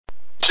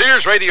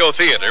Sears Radio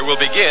Theater will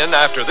begin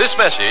after this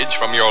message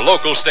from your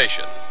local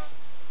station.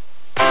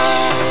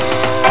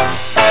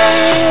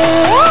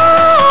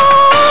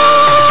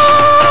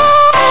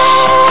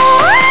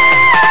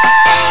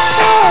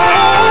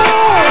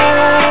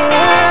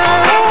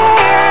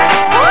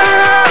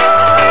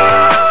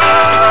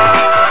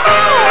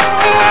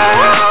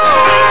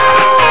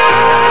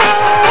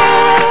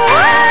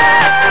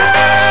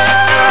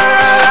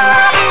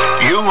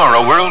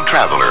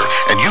 Traveler,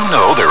 and you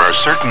know there are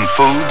certain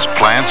foods,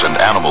 plants, and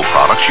animal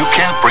products you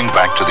can't bring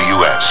back to the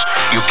U.S.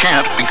 You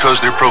can't because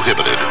they're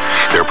prohibited.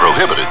 They're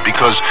prohibited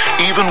because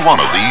even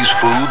one of these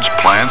foods,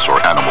 plants,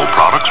 or animal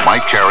products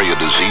might carry a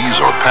disease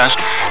or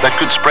pest that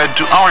could spread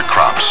to our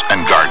crops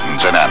and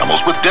gardens and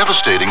animals with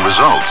devastating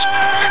results.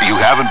 You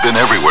haven't been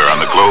everywhere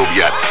on the globe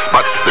yet,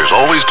 but there's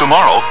always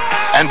tomorrow.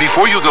 And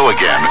before you go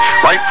again,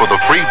 write for the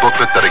free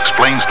booklet that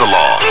explains the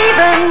law.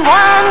 Even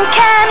one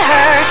can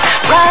hurt.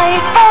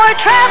 Write for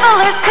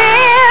Traveler's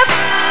Tips.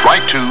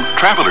 Write to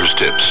Traveler's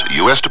Tips,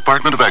 U.S.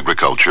 Department of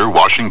Agriculture,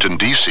 Washington,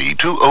 D.C.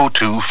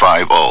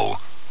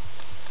 20250.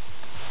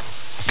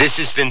 This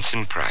is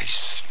Vincent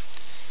Price.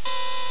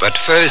 But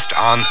first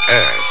on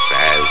earth,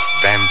 as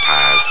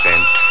vampire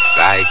sent,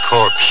 thy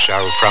corpse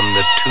shall from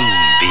the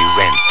tomb be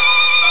rent.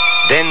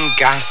 Then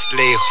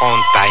ghastly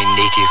haunt thy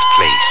native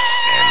place,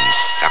 and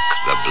suck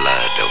the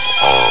blood of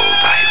all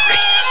thy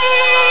race.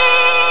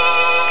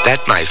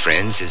 That, my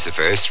friends, is a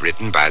verse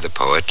written by the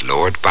poet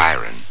Lord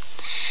Byron.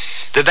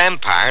 The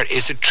vampire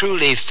is a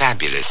truly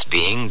fabulous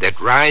being that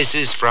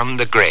rises from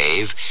the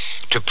grave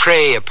to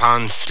prey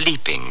upon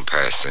sleeping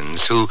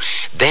persons who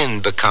then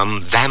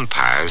become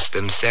vampires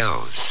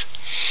themselves.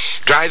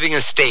 Driving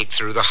a stake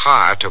through the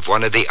heart of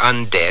one of the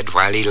undead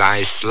while he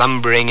lies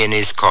slumbering in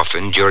his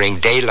coffin during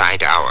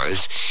daylight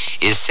hours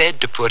is said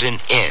to put an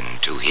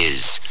end to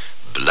his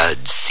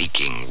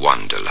blood-seeking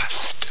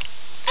wanderlust.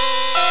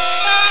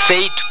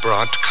 Fate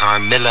brought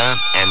Carmilla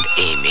and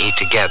Amy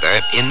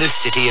together in the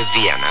city of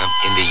Vienna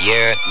in the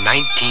year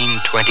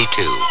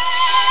 1922,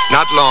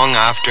 not long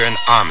after an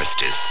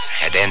armistice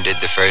had ended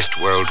the First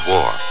World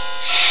War.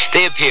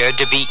 They appeared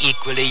to be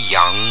equally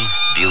young,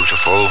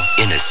 beautiful,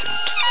 innocent.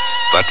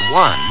 But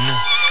one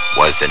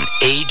was an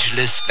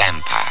ageless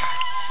vampire,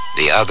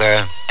 the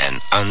other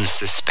an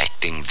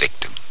unsuspecting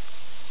victim.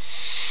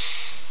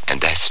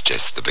 And that's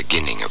just the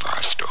beginning of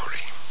our story.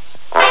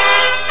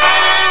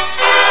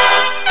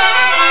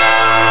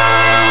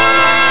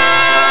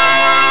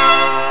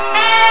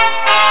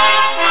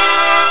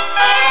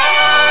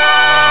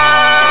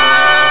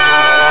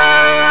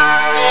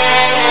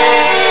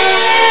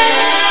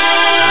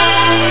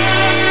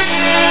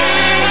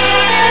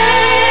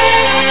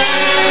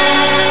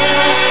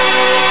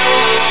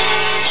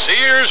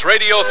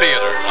 Radio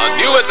Theater, a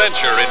new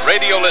adventure in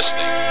radio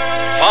listening.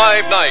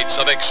 5 nights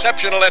of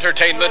exceptional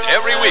entertainment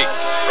every week,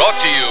 brought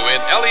to you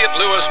in Elliott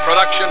Lewis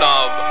production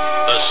of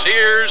the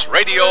Sears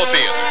Radio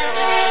Theater.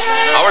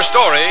 Our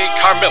story,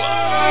 Carmilla,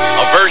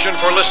 a version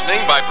for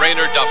listening by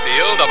Brainerd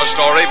Duffield of a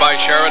story by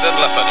Sheridan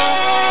Le Fanu.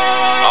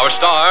 Our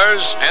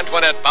stars,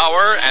 Antoinette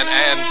Bauer and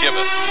Ann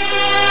Gibbon.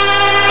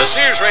 The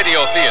Sears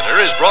Radio Theater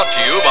is brought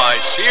to you by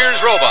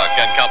Sears Roebuck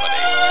and Company,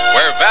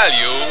 where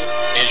value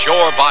is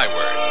your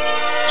byword.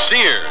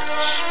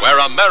 Sears, where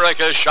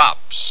America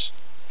shops.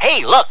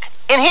 Hey, look,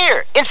 in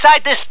here,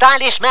 inside this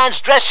stylish man's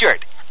dress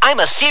shirt. I'm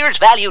a Sears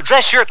Value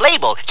dress shirt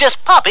label,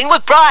 just popping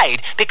with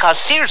pride, because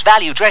Sears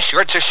Value dress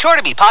shirts are sure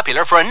to be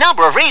popular for a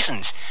number of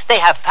reasons. They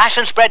have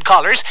fashion spread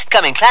collars,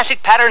 come in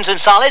classic patterns and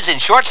solids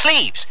and short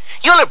sleeves.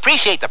 You'll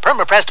appreciate the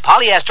perma-pressed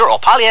polyester or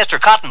polyester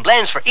cotton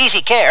blends for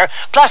easy care,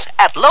 plus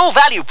at low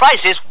value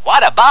prices,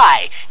 what a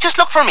buy. Just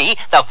look for me,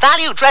 the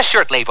Value dress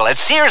shirt label at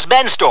Sears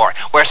Men's Store,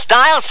 where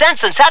style,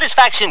 sense, and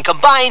satisfaction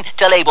combine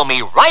to label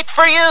me right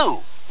for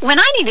you. When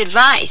I need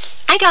advice,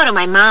 I go to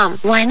my mom.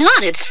 Why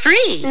not? It's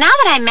free. Now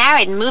that I'm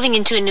married and moving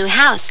into a new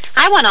house,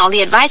 I want all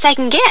the advice I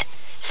can get.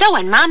 So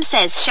when Mom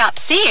says shop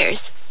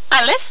Sears,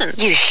 I listen.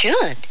 You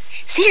should.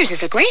 Sears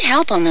is a great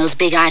help on those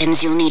big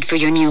items you'll need for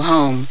your new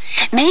home.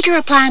 Major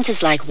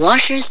appliances like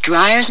washers,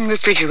 dryers, and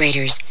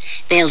refrigerators.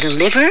 They'll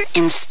deliver,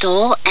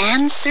 install,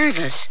 and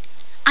service.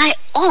 I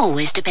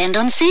always depend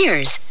on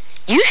Sears.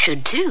 You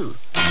should too.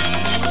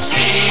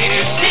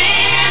 Sears,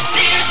 Sears,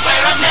 Sears,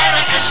 where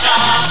America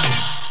shops.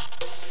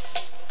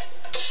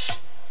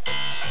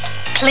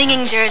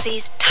 Clinging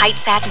jerseys, tight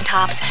satin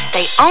tops,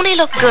 they only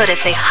look good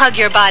if they hug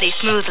your body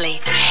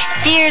smoothly.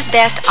 Sears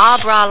Best A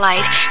Bra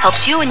Light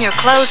helps you and your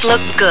clothes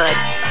look good.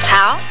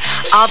 How?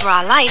 A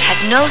Bra Light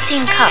has no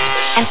seam cups,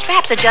 and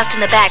straps adjust in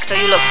the back so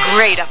you look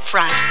great up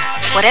front.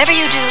 Whatever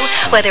you do,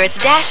 whether it's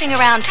dashing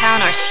around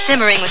town or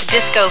simmering with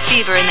disco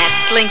fever in that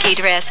slinky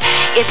dress,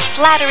 it's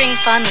flattering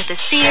fun with the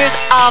Sears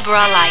A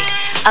Bra Light.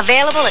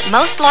 Available at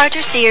most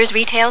larger Sears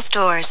retail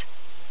stores.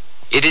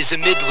 It is a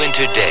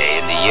midwinter day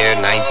in the year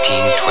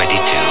 1922,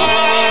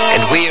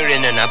 and we are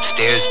in an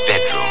upstairs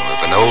bedroom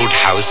of an old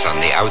house on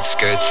the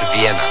outskirts of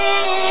Vienna.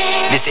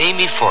 Miss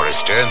Amy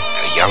Forrester,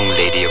 a young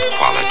lady of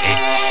quality,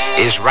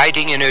 is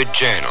writing in her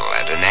journal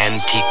at an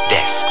antique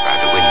desk by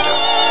the window.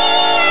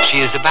 She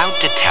is about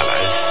to tell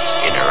us,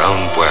 in her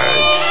own words,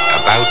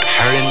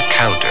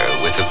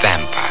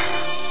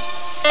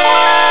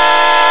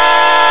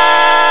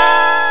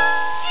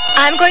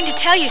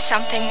 tell you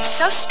something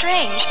so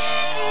strange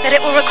that it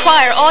will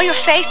require all your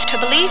faith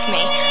to believe me.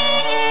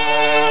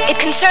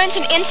 It concerns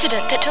an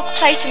incident that took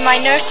place in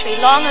my nursery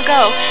long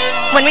ago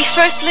when we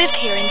first lived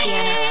here in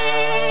Vienna.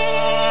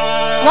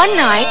 One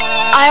night,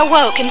 I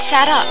awoke and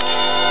sat up.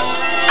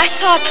 I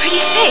saw a pretty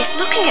face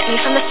looking at me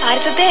from the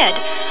side of the bed.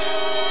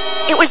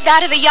 It was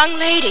that of a young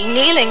lady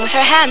kneeling with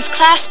her hands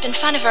clasped in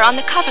front of her on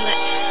the coverlet.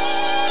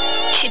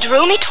 She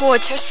drew me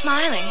towards her,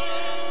 smiling.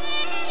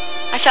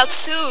 I felt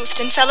soothed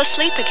and fell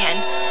asleep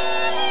again.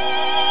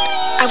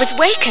 I was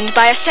wakened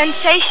by a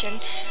sensation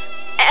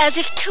as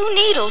if 2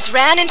 needles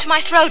ran into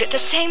my throat at the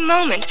same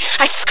moment.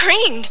 I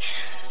screamed.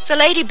 The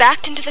lady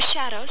backed into the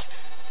shadows.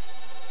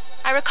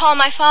 I recall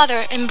my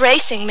father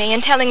embracing me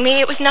and telling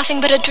me it was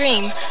nothing but a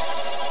dream.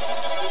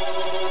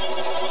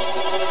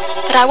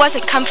 But I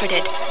wasn't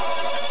comforted,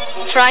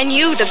 for I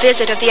knew the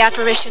visit of the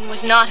apparition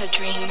was not a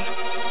dream.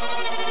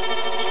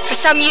 For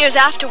some years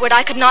afterward,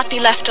 I could not be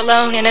left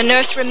alone, and a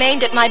nurse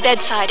remained at my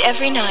bedside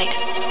every night.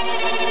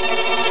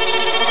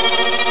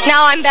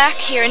 Now I'm back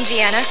here in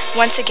Vienna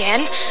once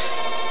again.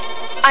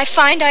 I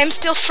find I am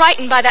still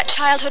frightened by that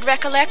childhood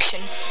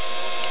recollection.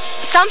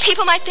 Some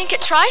people might think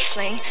it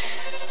trifling,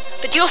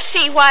 but you'll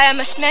see why I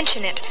must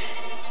mention it.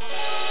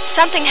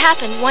 Something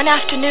happened one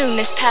afternoon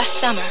this past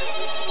summer.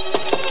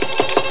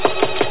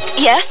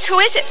 Yes, who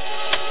is it?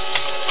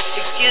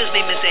 Excuse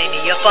me, Miss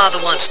Amy. Your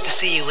father wants to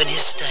see you in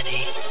his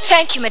study.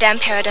 Thank you, Madame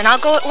Perrodon. I'll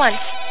go at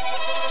once.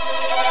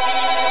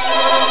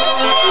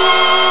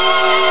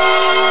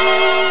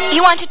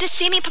 You wanted to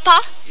see me,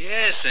 Papa?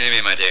 Yes,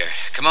 Amy, my dear.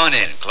 Come on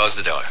in and close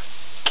the door.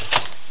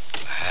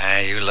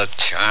 You look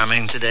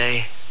charming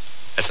today.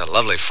 That's a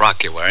lovely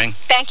frock you're wearing.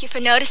 Thank you for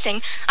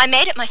noticing. I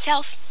made it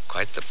myself.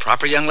 Quite the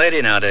proper young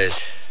lady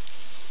nowadays.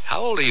 How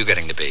old are you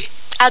getting to be?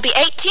 I'll be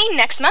 18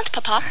 next month,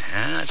 Papa.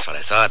 Yeah, that's what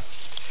I thought.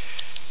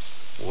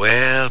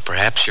 Well,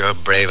 perhaps you're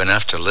brave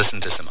enough to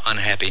listen to some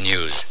unhappy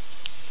news.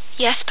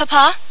 Yes,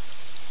 Papa?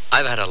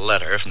 I've had a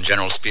letter from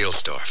General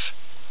Spielsdorf.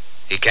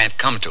 He can't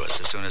come to us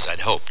as soon as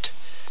I'd hoped.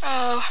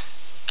 Oh,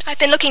 I've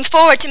been looking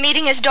forward to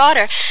meeting his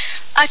daughter.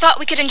 I thought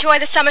we could enjoy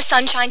the summer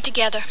sunshine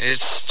together.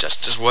 It's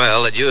just as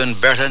well that you and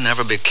Berta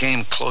never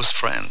became close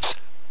friends.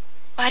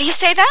 Why do you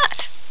say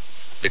that?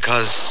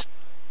 Because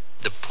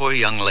the poor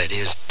young lady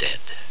is dead.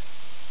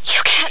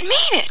 You can't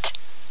mean it.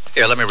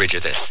 Here, let me read you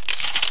this.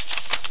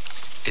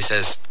 He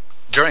says,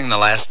 during the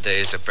last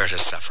days of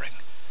Berta's suffering,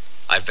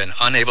 I've been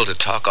unable to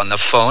talk on the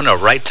phone or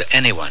write to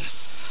anyone.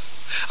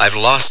 I've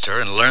lost her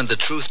and learned the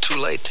truth too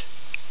late.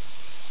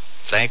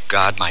 Thank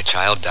God my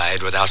child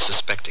died without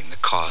suspecting the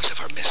cause of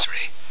her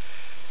misery.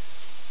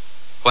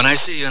 When I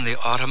see you in the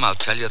autumn, I'll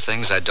tell you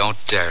things I don't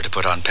dare to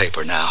put on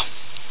paper now.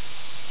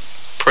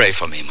 Pray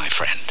for me, my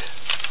friend.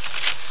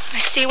 I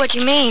see what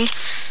you mean.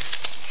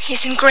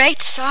 He's in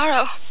great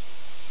sorrow.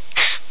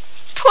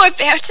 Poor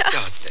Berta.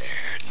 Oh,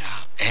 there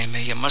now.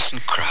 Amy, you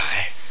mustn't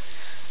cry.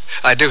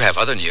 I do have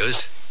other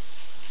news.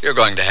 You're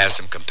going to have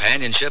some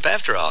companionship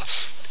after all.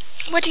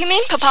 What do you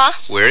mean, Papa?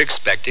 We're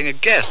expecting a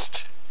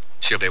guest.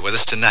 She'll be with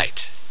us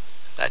tonight.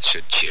 That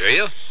should cheer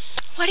you.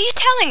 What are you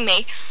telling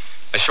me?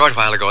 A short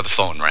while ago, the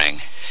phone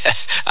rang.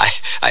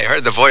 I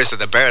heard the voice of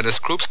the Baroness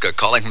Krupska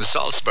calling from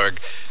Salzburg.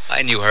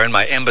 I knew her in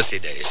my embassy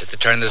days at the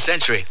turn of the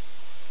century.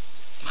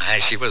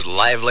 She was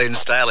lively and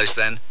stylish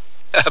then.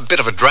 A bit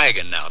of a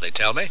dragon now, they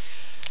tell me.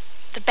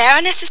 The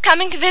Baroness is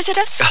coming to visit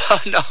us?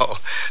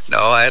 No,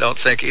 I don't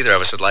think either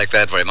of us would like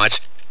that very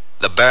much.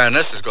 The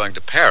Baroness is going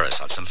to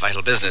Paris on some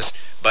vital business,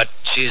 but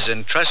she's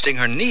entrusting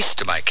her niece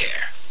to my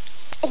care.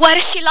 What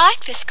is she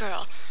like, this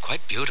girl?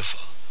 Quite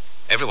beautiful.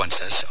 Everyone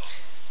says so.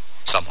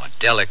 Somewhat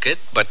delicate,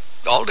 but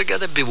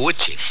altogether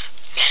bewitching.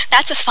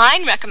 That's a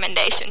fine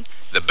recommendation.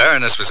 The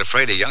Baroness was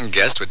afraid a young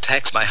guest would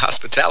tax my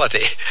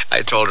hospitality.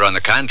 I told her, on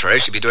the contrary,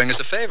 she'd be doing us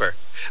a favor.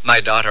 My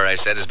daughter, I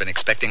said, has been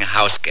expecting a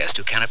house guest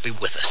who cannot be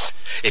with us.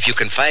 If you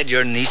confide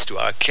your niece to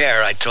our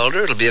care, I told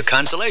her, it'll be a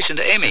consolation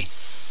to Amy.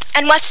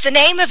 And what's the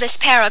name of this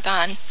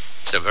paragon?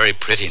 It's a very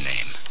pretty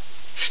name.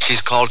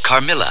 She's called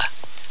Carmilla.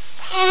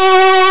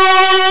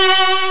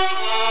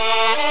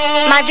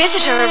 My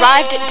visitor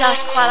arrived at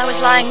dusk while I was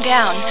lying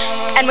down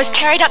and was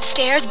carried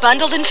upstairs,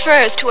 bundled in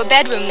furs, to a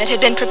bedroom that had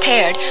been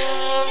prepared.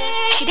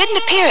 She didn't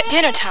appear at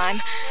dinner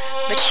time,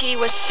 but she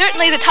was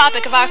certainly the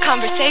topic of our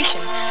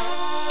conversation.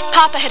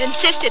 Papa had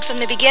insisted from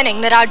the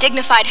beginning that our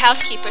dignified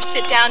housekeeper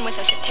sit down with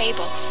us at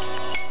table.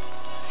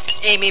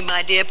 Amy,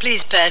 my dear,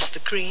 please pass the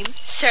cream.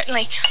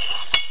 Certainly.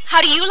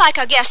 How do you like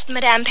our guest,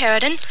 Madame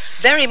Perrodon?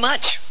 Very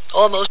much.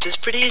 Almost as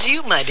pretty as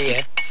you, my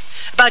dear.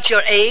 About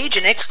your age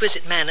and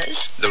exquisite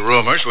manners. The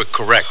rumors were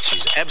correct.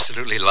 She's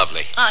absolutely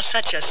lovely.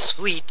 Such a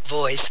sweet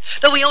voice.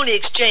 Though we only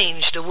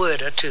exchanged a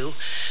word or two.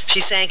 She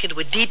sank into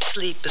a deep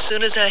sleep as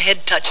soon as her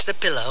head touched the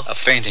pillow. A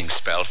fainting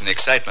spell from the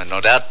excitement,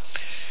 no doubt.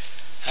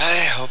 I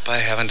hope I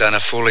haven't done a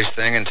foolish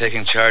thing in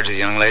taking charge of the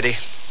young lady.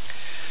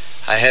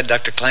 I had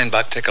Dr.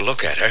 Kleinbach take a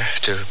look at her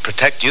to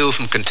protect you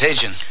from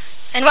contagion.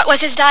 And what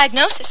was his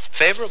diagnosis?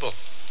 Favorable.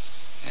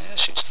 Yeah,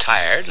 she's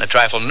tired and a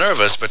trifle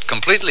nervous, but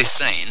completely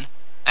sane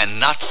and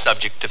not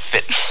subject to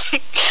fits.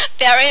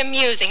 Very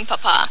amusing,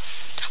 Papa.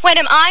 When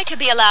am I to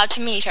be allowed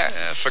to meet her?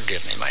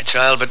 Forgive me, my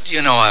child, but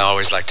you know I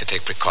always like to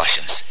take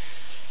precautions.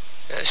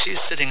 She's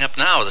sitting up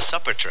now with a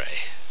supper tray.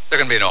 There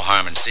can be no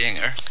harm in seeing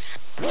her.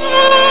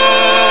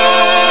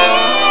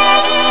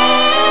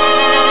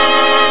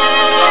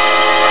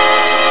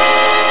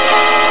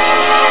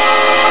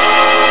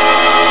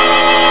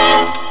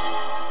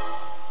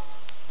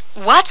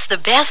 What's the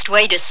best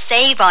way to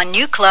save on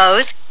new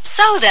clothes?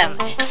 Sew them.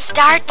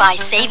 Start by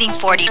saving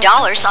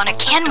 $40 on a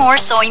Kenmore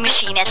sewing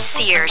machine at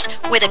Sears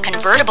with a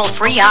convertible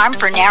free arm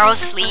for narrow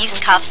sleeves,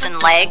 cuffs,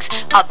 and legs,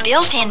 a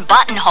built-in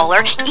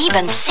buttonholer,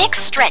 even 6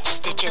 stretch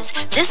stitches.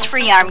 This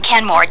free arm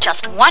Kenmore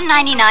just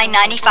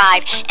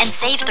 $199.95 and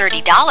save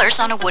 $30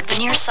 on a wood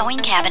veneer sewing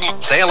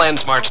cabinet. Sale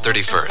ends March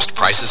 31st.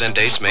 Prices and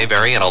dates may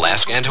vary in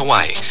Alaska and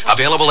Hawaii.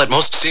 Available at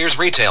most Sears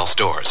retail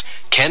stores.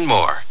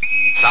 Kenmore.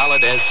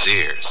 Solid as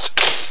Sears.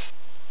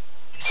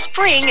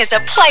 Spring is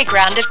a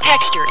playground of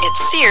texture at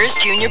Sears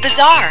Junior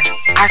Bazaar.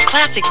 Our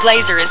classic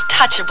blazer is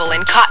touchable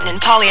in cotton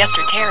and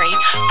polyester terry.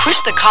 Push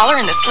the collar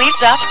and the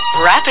sleeves up,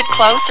 wrap it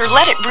close, or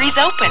let it breeze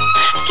open.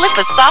 Slip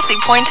a saucy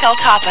pointelle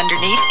top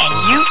underneath,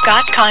 and you've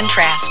got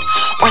contrast.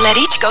 Or let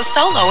each go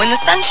solo in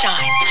the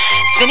sunshine.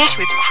 Finish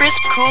with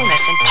crisp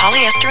coolness in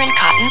polyester and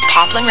cotton,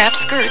 poplin wrap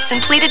skirts,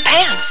 and pleated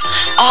pants.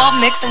 All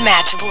mix and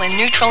matchable in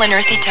neutral and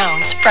earthy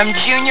tones from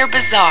Junior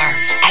Bazaar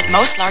at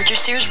most larger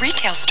Sears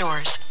retail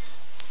stores.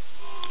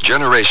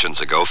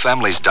 Generations ago,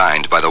 families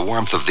dined by the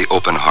warmth of the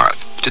open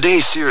hearth. Today,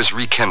 Sears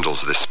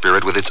rekindles this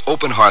spirit with its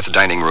open hearth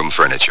dining room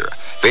furniture.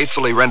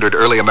 Faithfully rendered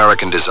early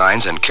American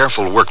designs and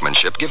careful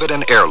workmanship give it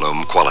an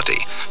heirloom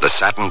quality. The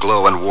satin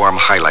glow and warm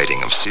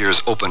highlighting of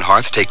Sears open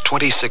hearth take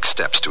 26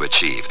 steps to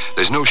achieve.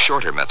 There's no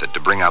shorter method to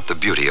bring out the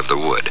beauty of the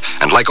wood.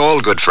 And like all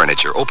good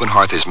furniture, open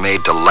hearth is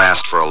made to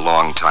last for a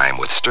long time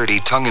with sturdy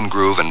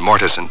tongue-and-groove and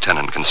mortise and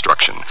tenon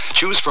construction.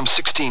 Choose from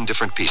 16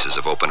 different pieces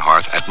of open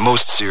hearth at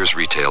most Sears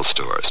retail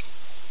stores.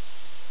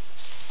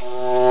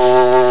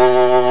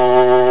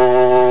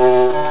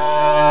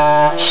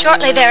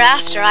 Shortly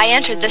thereafter, I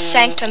entered the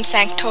sanctum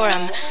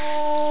sanctorum.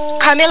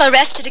 Carmilla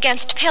rested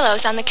against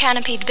pillows on the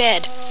canopied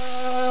bed. As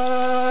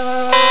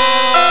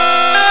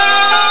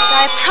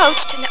I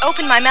approached and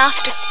opened my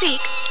mouth to speak,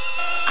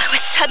 I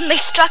was suddenly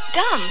struck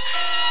dumb.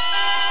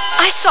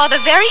 I saw the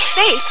very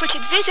face which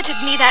had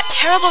visited me that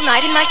terrible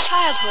night in my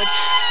childhood.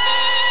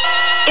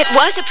 It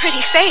was a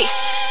pretty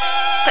face,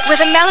 but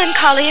with a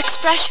melancholy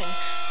expression.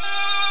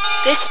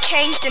 This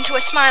changed into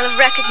a smile of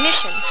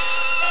recognition.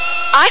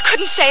 I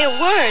couldn't say a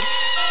word.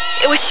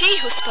 It was she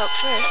who spoke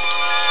first.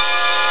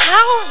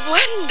 How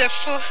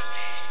wonderful!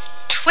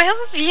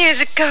 12 years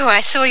ago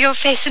I saw your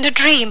face in a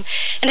dream,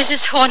 and it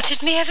has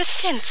haunted me ever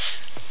since.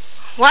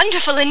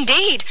 Wonderful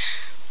indeed.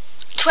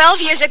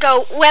 12 years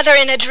ago, whether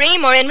in a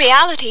dream or in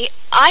reality,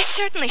 I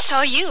certainly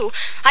saw you.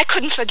 I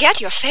couldn't forget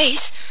your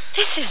face.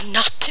 This is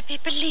not to be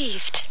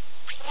believed.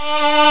 She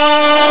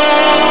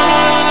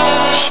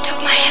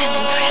took my hand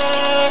and pressed it.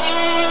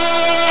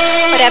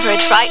 Whatever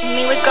had frightened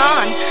me was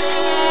gone.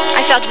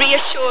 I felt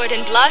reassured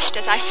and blushed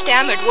as I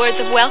stammered words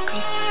of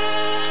welcome.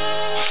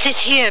 Sit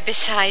here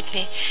beside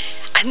me.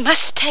 I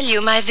must tell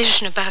you my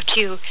vision about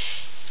you.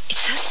 It's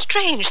so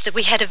strange that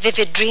we had a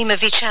vivid dream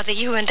of each other,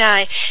 you and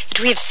I, that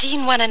we have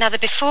seen one another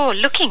before,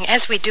 looking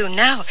as we do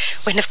now,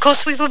 when of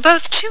course we were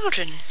both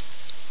children.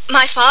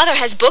 My father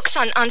has books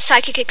on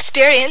psychic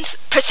experience,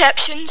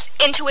 perceptions,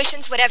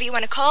 intuitions, whatever you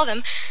want to call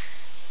them.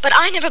 But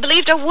I never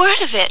believed a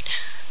word of it.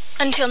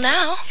 Until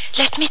now.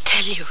 Let me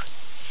tell you.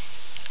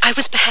 I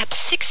was perhaps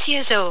 6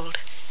 years old.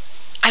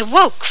 I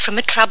woke from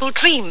a troubled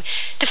dream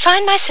to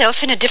find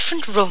myself in a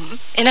different room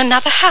in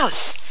another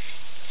house.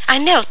 I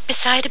knelt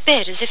beside a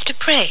bed as if to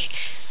pray.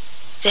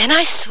 Then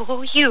I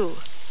saw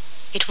you.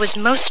 It was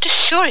most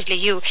assuredly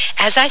you,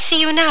 as I see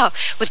you now,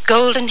 with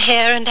golden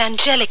hair and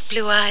angelic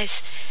blue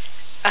eyes.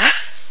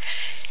 Ah,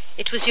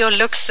 it was your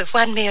looks that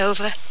won me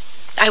over.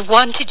 I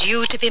wanted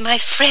you to be my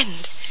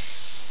friend.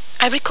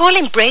 I recall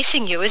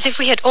embracing you as if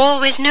we had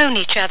always known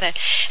each other,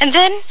 and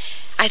then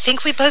I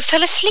think we both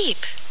fell asleep.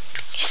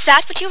 Is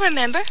that what you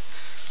remember?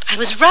 I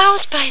was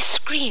roused by a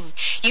scream.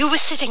 You were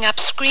sitting up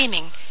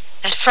screaming.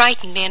 That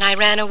frightened me and I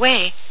ran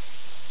away.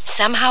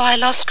 Somehow I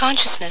lost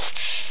consciousness,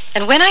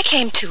 and when I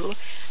came to,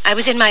 I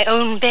was in my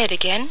own bed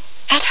again,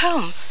 at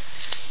home.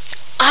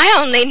 I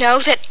only know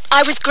that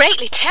I was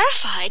greatly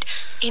terrified.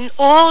 In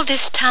all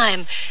this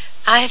time,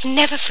 I have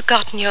never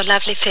forgotten your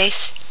lovely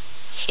face.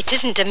 It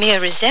isn't a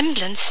mere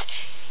resemblance.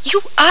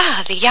 You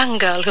are the young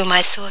girl whom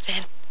I saw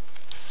then.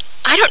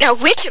 I don't know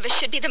which of us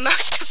should be the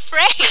most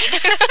afraid.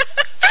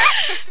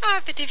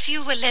 But if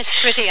you were less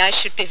pretty, I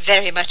should be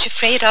very much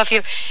afraid of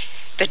you.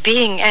 But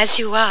being as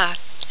you are,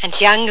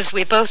 and young as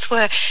we both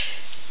were,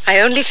 I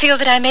only feel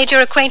that I made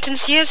your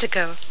acquaintance years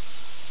ago.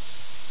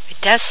 It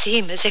does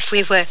seem as if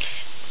we were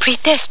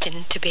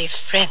predestined to be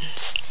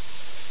friends.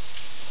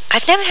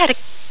 I've never had a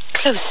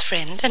close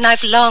friend, and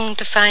I've longed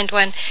to find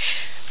one.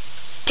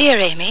 Dear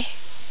Amy,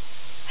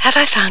 have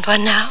I found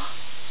one now?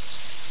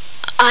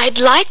 I'd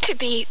like to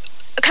be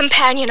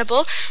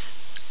companionable.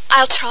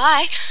 I'll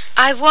try.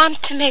 I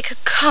want to make a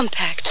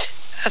compact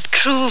of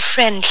true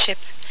friendship.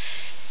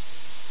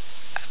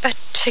 But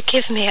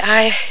forgive me,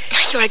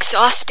 You're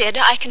exhausted.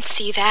 I can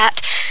see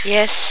that.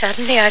 Yes,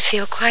 suddenly I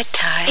feel quite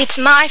tired. It's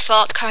my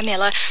fault,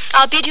 Carmilla.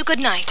 I'll bid you good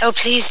night. Oh,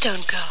 please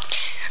don't go.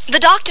 The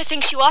doctor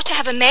thinks you ought to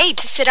have a maid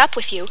to sit up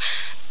with you.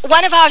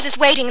 One of ours is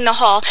waiting in the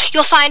hall.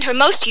 You'll find her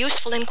most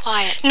useful and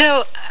quiet.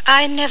 No,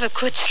 I never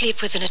could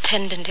sleep with an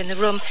attendant in the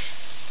room.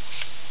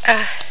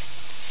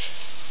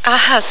 Our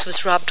house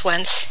was robbed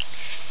once,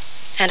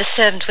 and a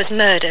servant was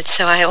murdered,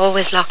 so I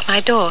always lock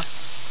my door.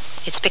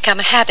 It's become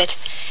a habit.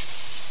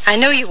 I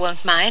know you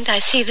won't mind. I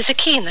see there's a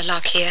key in the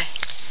lock here.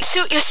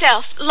 Suit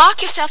yourself.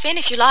 Lock yourself in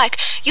if you like.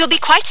 You'll be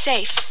quite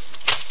safe.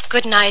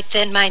 Good night,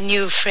 then, my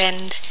new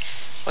friend.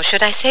 Or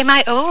should I say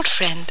my old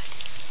friend?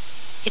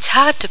 It's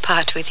hard to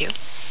part with you,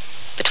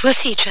 but we'll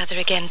see each other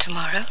again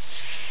tomorrow.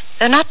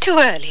 Though not too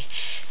early.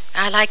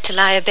 I like to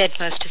lie abed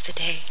most of the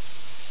day.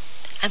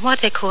 I'm what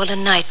they call a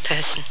night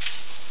person.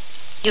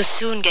 You'll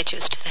soon get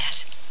used to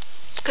that.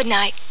 Good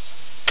night.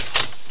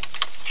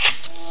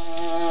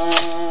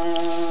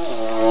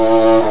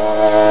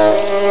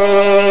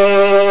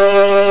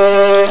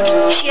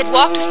 She had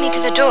walked with me to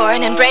the door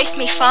and embraced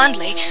me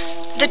fondly,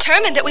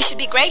 determined that we should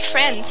be great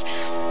friends.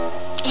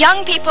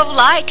 Young people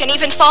like and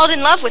even fall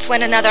in love with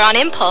one another on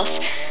impulse.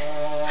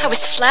 I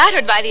was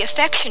flattered by the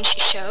affection she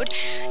showed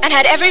and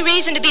had every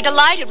reason to be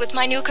delighted with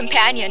my new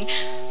companion.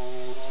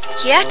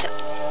 Yet,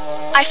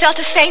 I felt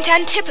a faint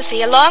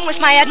antipathy along with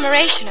my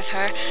admiration of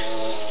her.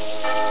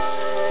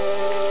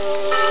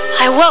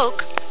 I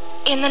woke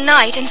in the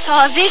night and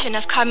saw a vision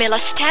of Carmilla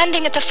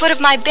standing at the foot of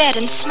my bed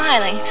and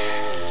smiling.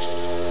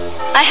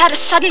 I had a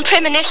sudden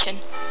premonition,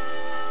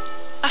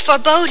 a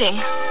foreboding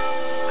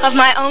of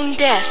my own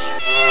death.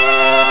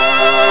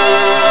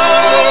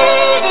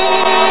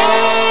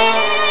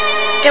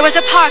 There was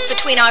a park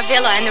between our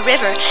villa and the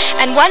river,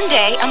 and one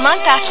day, a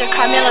month after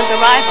Carmilla's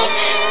arrival,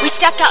 we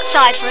stepped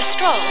outside for a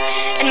stroll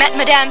and met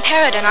Madame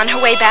Perrodon on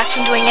her way back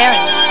from doing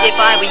errands. If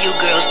I were you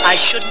girls, I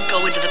shouldn't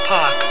go into the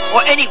park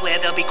or anywhere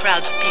there'll be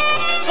crowds of people.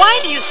 Why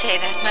do you say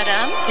that,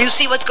 Madame? You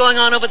see what's going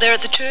on over there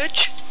at the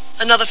church?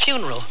 Another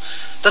funeral.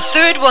 The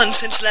third one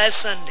since last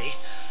Sunday.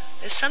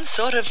 There's some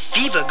sort of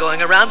fever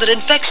going around that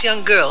infects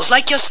young girls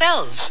like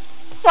yourselves.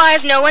 Why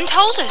has no one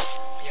told us?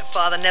 Your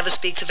father never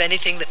speaks of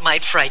anything that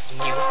might frighten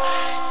you.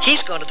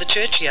 He's gone to the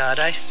churchyard.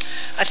 I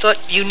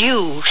thought you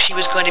knew she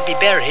was going to be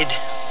buried.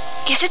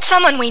 Is it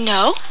someone we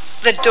know?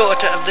 The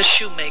daughter of the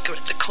shoemaker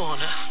at the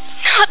corner.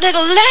 Not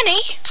little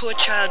Lenny. Poor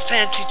child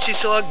fancied she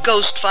saw a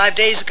ghost 5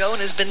 days ago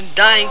and has been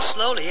dying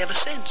slowly ever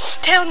since.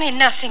 Tell me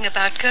nothing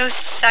about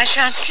ghosts. I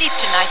shan't sleep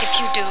tonight if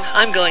you do.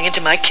 I'm going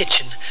into my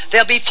kitchen.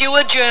 There'll be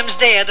fewer germs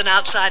there than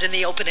outside in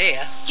the open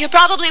air. You're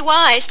probably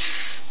wise.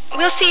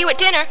 We'll see you at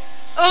dinner.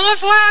 Au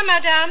revoir,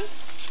 Madame.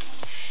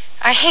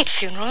 I hate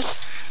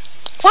funerals.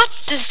 What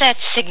does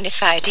that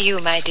signify to you,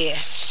 my dear?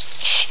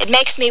 It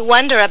makes me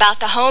wonder about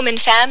the home and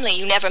family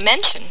you never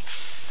mention.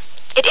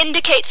 It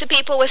indicates a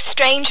people with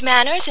strange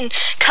manners and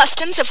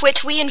customs of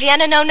which we in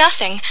Vienna know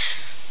nothing.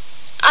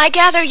 I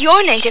gather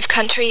your native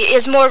country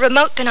is more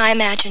remote than I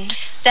imagined.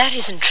 That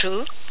isn't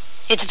true.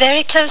 It's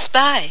very close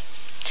by.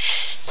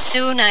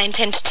 Soon I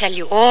intend to tell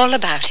you all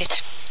about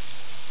it.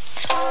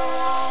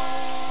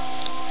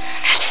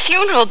 That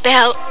funeral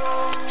bell,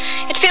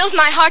 it fills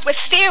my heart with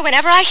fear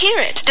whenever I hear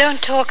it.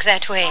 Don't talk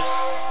that way.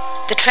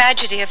 The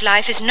tragedy of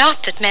life is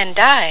not that men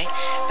die,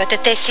 but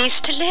that they cease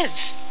to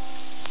live.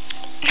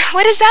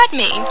 What does that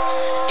mean?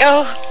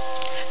 Oh,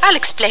 I'll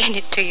explain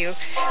it to you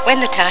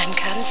when the time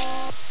comes.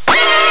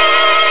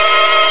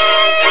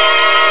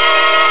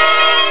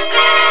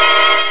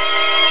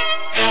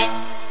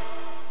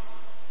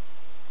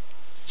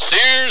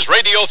 Sears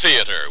Radio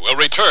Theater will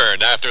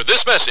return after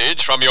this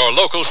message from your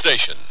local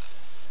station.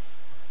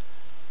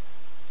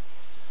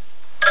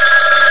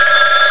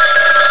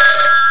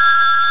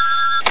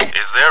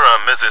 Is there a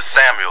Mrs.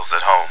 Samuels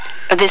at home?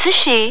 This is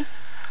she.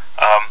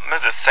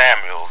 Mrs.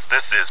 Samuels,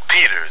 this is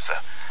Peters.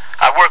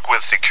 I work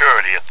with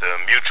security at the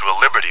Mutual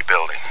Liberty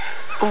Building.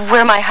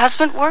 Where my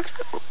husband works?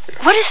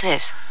 What is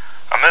this?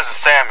 Mrs.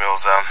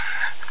 Samuels,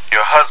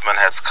 your husband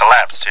has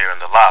collapsed here in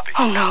the lobby.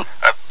 Oh, no.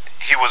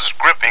 He was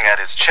gripping at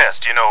his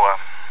chest,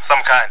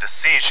 some kind of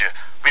seizure.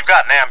 We've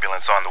got an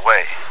ambulance on the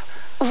way.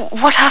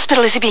 What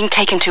hospital is he being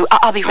taken to?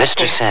 I'll be right Mr.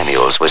 there.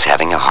 Samuels was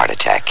having a heart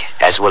attack,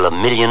 as will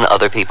 1 million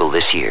other people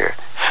this year.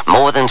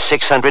 More than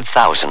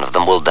 600,000 of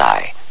them will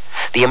die.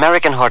 The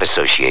American Heart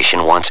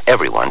Association wants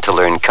everyone to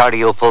learn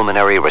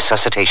cardiopulmonary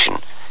resuscitation,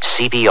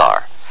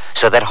 CPR,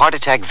 so that heart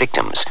attack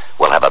victims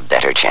will have a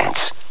better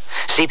chance.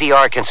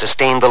 CPR can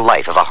sustain the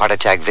life of a heart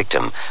attack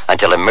victim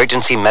until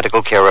emergency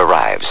medical care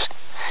arrives.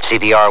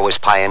 CPR was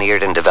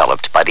pioneered and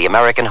developed by the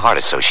American Heart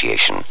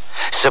Association.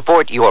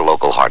 Support your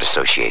local heart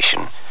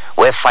association.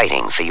 We're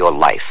fighting for your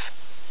life.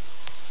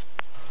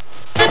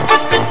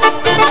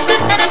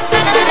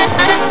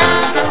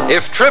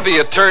 If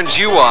trivia turns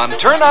you on,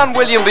 turn on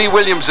William B.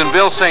 Williams and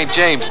Bill St.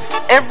 James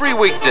every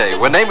weekday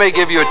when they may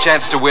give you a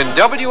chance to win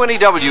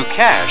WNEW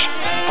cash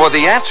for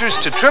the answers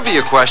to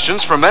trivia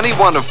questions from any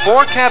one of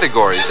 4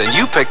 categories, and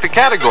you pick the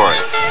category.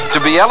 To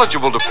be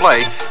eligible to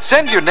play,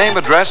 send your name,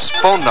 address,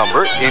 phone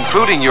number,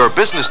 including your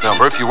business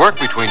number if you work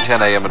between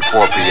 10 a.m. and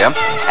 4 p.m.,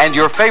 and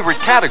your favorite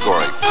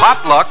category,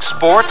 potluck,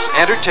 sports,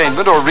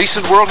 entertainment, or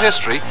recent world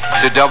history,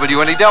 to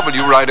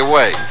WNEW right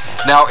away.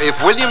 Now,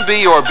 if William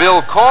B. or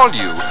Bill call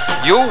you,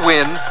 you'll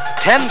win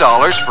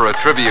 $10 for a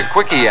Trivia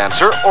Quickie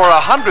answer or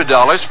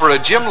 $100 for a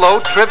Jim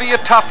Lowe Trivia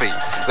Toughie.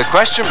 The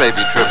question may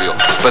be trivial,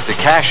 but the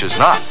cash is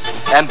not.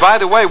 And by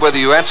the way, whether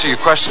you answer your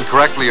question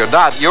correctly or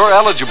not, you're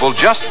eligible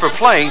just for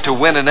playing to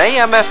win an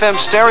AM/FM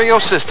stereo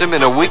system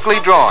in a weekly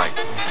drawing.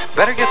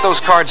 Better get those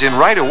cards in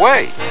right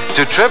away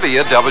to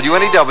Trivia,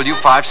 WNEW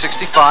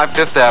 565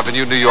 Fifth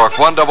Avenue, New York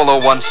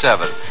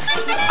 10017.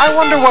 I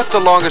wonder what the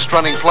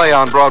longest-running play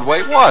on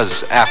Broadway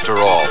was, after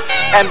all.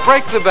 And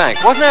Break the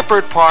Bank, wasn't that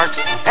Bert Parks?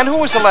 And who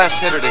was the last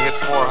hitter to hit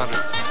 400?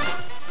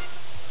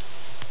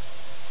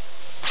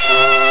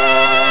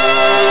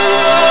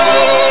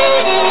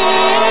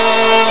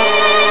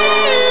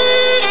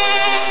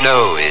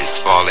 Snow is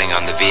falling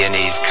on the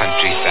Viennese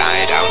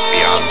countryside out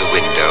beyond the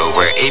window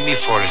where Amy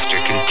Forrester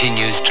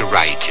continues to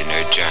write in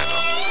her journal.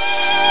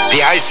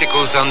 The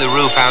icicles on the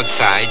roof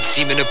outside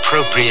seem an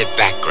appropriate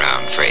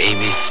background for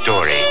Amy's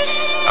story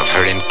of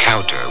her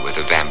encounter with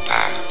a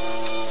vampire.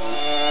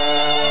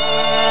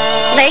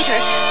 Later,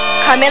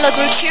 Carmilla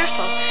grew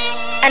cheerful,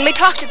 and we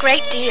talked a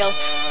great deal.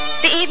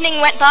 The evening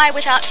went by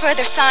without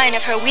further sign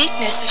of her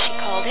weakness, as she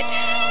called it.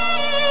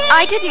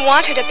 I didn't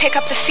want her to pick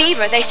up the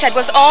fever they said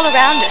was all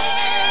around us.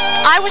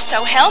 I was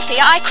so healthy,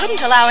 I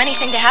couldn't allow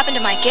anything to happen to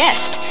my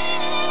guest.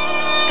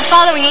 The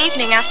following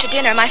evening after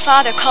dinner, my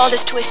father called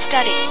us to his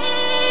study.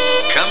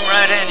 Come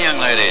right in, young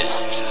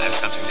ladies. I have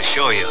something to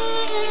show you.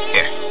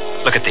 Here,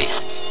 look at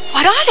these.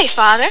 What are they,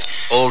 Father?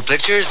 Old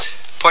pictures,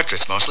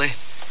 portraits mostly.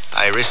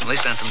 I recently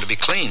sent them to be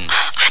cleaned.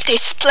 Aren't they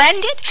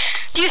splendid?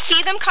 Do you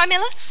see them,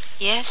 Carmilla?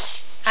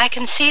 Yes, I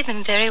can see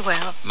them very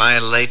well. My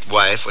late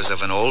wife was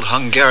of an old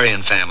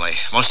Hungarian family.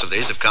 Most of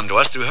these have come to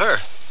us through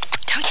her.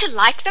 Don't you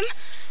like them?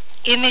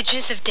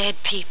 Images of dead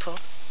people.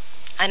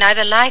 I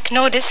neither like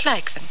nor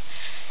dislike them.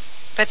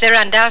 But they're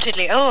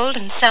undoubtedly old,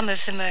 and some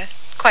of them are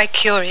quite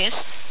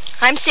curious.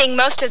 I'm seeing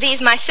most of these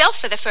myself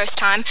for the first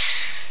time.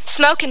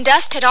 Smoke and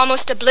dust had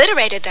almost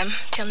obliterated them,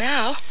 till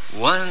now.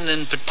 One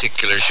in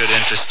particular should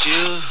interest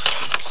you.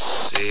 Let's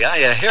see. Ah,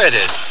 yeah, here it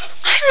is.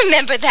 I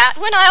remember that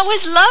one. I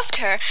always loved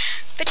her.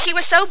 But she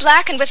was so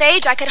blackened with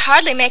age I could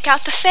hardly make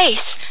out the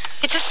face.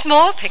 It's a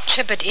small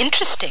picture, but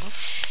interesting.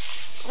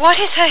 What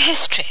is her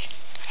history?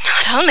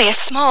 Not only a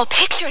small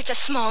picture, it's a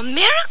small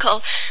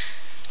miracle.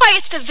 Why,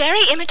 it's the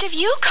very image of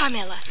you,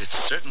 Carmilla. It's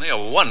certainly a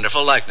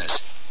wonderful likeness.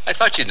 I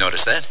thought you'd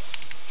notice that.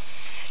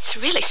 It's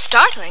really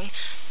startling.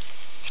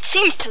 It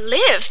seems to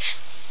live.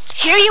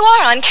 Here you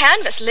are on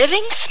canvas,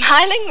 living,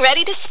 smiling,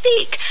 ready to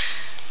speak.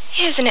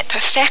 Isn't it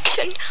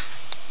perfection?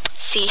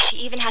 See, she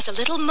even has a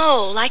little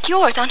mole like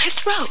yours on her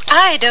throat.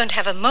 I don't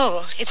have a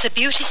mole. It's a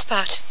beauty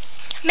spot.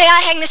 May I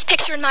hang this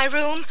picture in my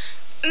room?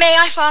 May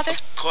I, Father?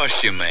 Of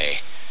course you may.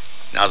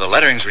 Now the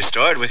lettering's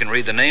restored, we can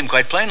read the name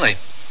quite plainly.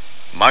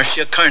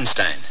 Marcia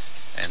Karnstein.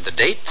 And the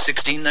date,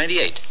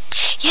 1698.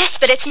 Yes,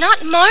 but it's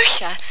not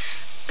Marcia.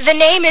 The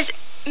name is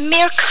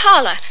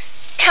Mircalla,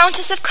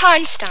 Countess of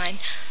Karnstein.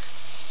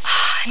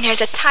 And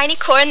there's a tiny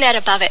coronet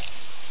above it.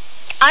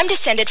 I'm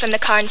descended from the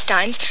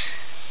Karnsteins.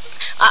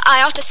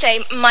 I ought to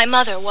say my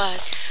mother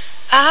was.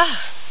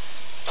 Ah,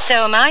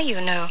 so am I, you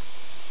know.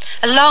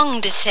 A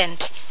long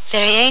descent,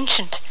 very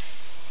ancient.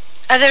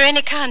 Are there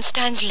any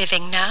Karnsteins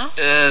living now?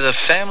 The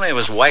family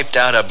was wiped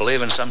out, I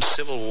believe, in some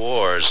civil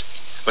wars.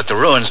 But the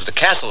ruins of the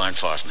castle aren't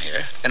far from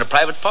here, in a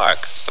private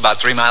park, about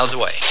 3 miles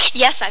away.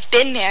 Yes, I've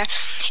been there.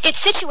 It's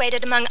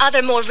situated among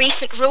other more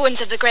recent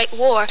ruins of the Great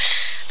War.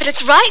 But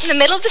it's right in the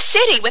middle of the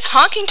city, with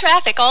honking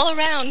traffic all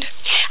around.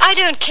 I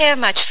don't care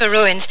much for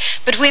ruins,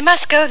 but we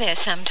must go there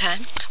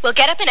sometime. We'll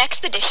get up an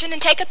expedition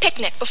and take a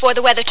picnic before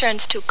the weather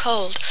turns too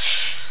cold.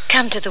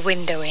 Come to the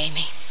window,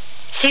 Amy.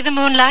 See the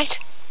moonlight?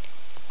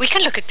 We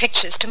can look at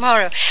pictures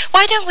tomorrow.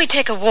 Why don't we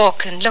take a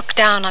walk and look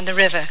down on the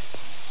river?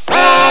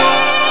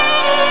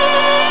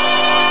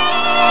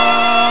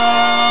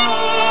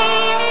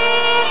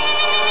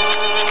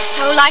 It's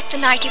so like the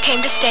night you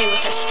came to stay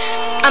with us.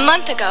 A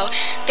month ago,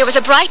 there was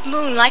a bright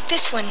moon like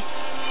this one.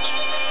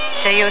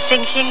 So you're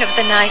thinking of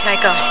the night I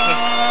got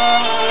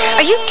here.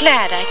 Are you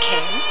glad I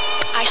came?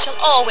 I shall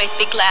always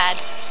be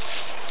glad.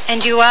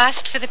 And you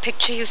asked for the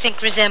picture you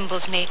think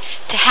resembles me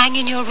to hang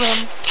in your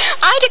room?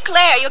 I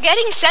declare, you're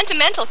getting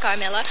sentimental,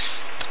 Carmilla.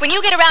 When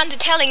you get around to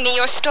telling me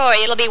your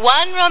story, it'll be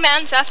one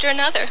romance after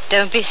another.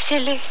 Don't be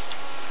silly.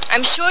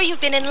 I'm sure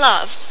you've been in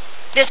love.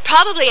 There's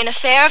probably an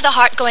affair of the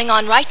heart going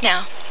on right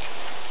now.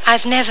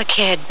 I've never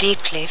cared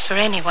deeply for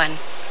anyone.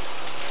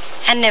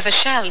 And never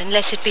shall,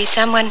 unless it be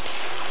someone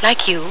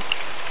like you.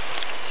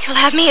 You'll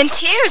have me in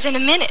tears in a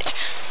minute.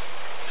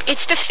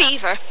 It's the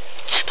fever.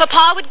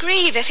 Papa would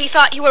grieve if he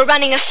thought you were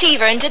running a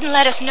fever and didn't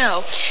let us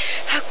know.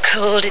 How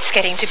cold it's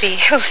getting to be.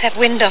 Oh, that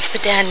wind off the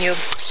Danube.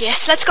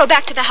 Yes, let's go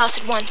back to the house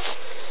at once.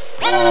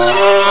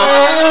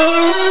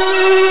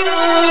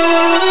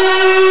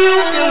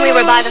 Soon we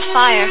were by the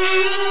fire.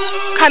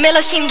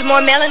 Carmilla seemed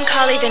more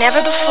melancholy than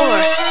ever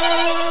before.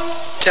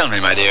 Tell me,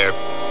 my dear,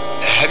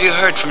 have you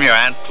heard from your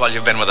aunt while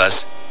you've been with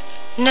us?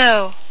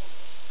 No,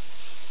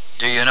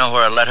 Do you know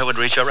where a letter would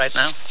reach her right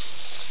now?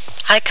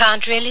 I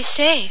can't really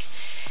say.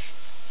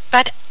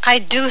 But I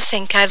do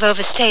think I've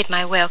overstayed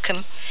my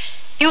welcome.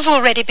 You've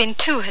already been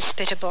too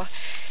hospitable.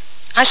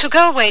 I shall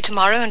go away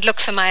tomorrow and look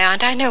for my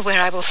aunt. I know where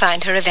I will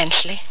find her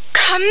eventually.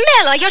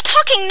 Carmilla, you're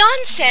talking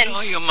nonsense.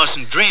 Oh, you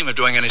mustn't dream of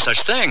doing any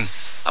such thing.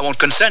 I won't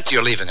consent to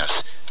your leaving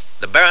us.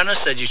 The Baroness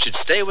said you should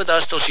stay with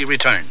us till she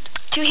returned.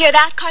 Do you hear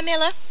that,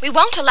 Carmilla? We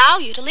won't allow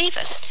you to leave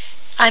us.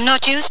 I'm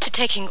not used to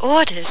taking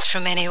orders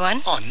from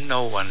anyone. Oh,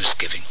 no one is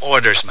giving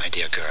orders, my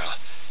dear girl.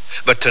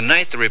 But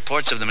tonight the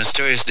reports of the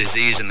mysterious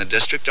disease in the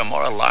district are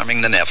more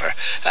alarming than ever.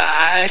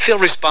 I feel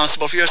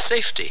responsible for your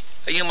safety.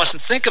 You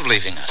mustn't think of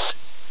leaving us.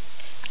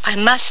 I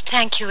must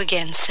thank you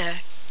again,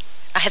 sir.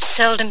 I have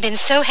seldom been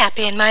so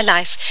happy in my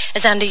life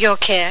as under your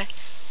care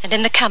and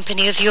in the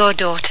company of your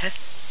daughter.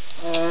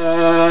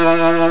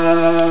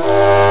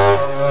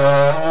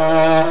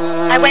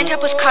 I went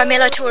up with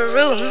Carmilla to her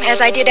room,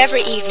 as I did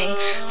every evening,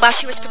 while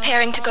she was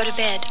preparing to go to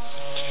bed.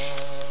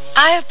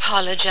 I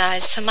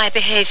apologize for my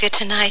behavior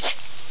tonight.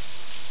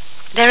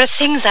 There are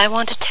things I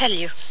want to tell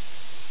you,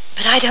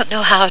 but I don't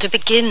know how to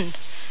begin.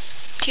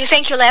 Do you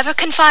think you'll ever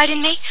confide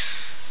in me?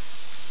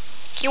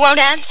 You won't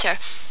answer.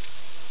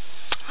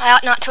 I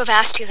ought not to have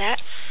asked you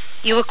that.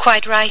 You were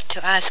quite right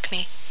to ask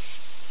me.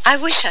 I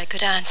wish I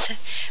could answer,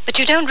 but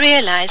you don't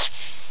realize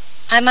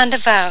I'm under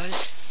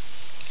vows.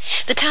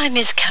 The time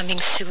is coming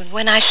soon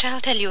when I shall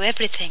tell you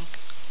everything.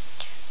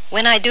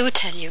 When I do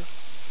tell you,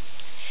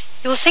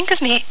 you'll think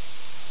of me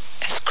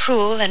as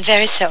cruel and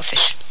very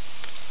selfish.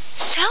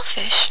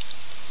 Selfish?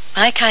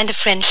 My kind of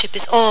friendship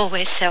is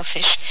always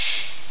selfish.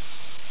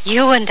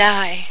 You and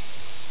I,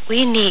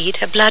 we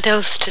need a blood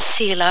oath to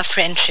seal our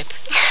friendship.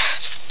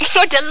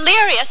 You're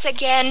delirious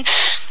again.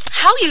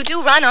 How you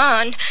do run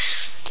on.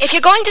 If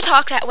you're going to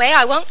talk that way,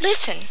 I won't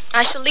listen.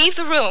 I shall leave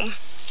the room.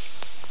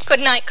 Good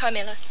night,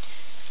 Carmilla.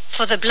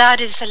 For the blood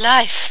is the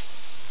life.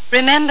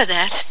 Remember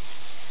that.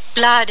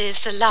 Blood is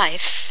the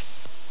life.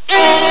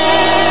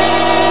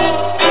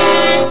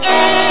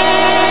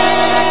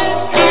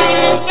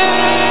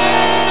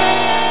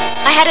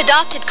 I had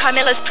adopted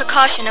Carmilla's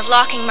precaution of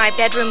locking my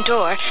bedroom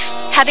door,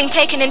 having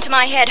taken into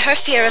my head her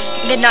fear of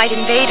midnight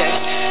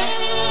invaders.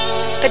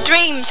 But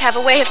dreams have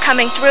a way of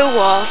coming through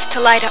walls to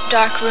light up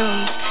dark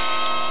rooms.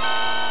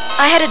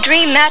 I had a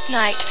dream that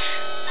night,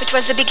 which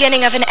was the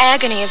beginning of an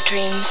agony of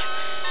dreams.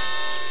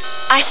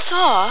 I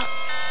saw,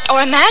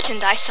 or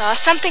imagined I saw,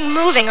 something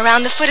moving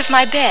around the foot of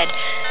my bed.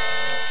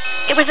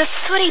 It was a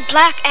sooty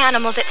black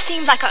animal that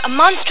seemed like a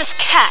monstrous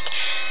cat.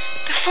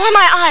 Before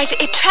my eyes,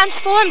 it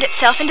transformed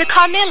itself into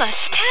Carmilla,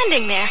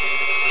 standing there,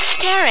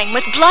 staring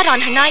with blood on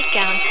her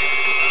nightgown.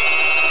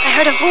 I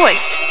heard a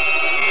voice.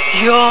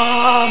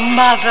 Your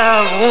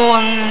mother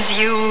warns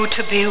you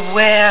to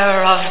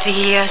beware of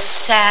the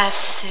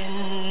assassin.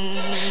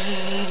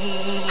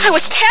 I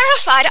was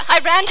terrified. I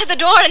ran to the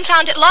door and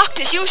found it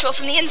locked as usual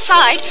from the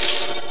inside.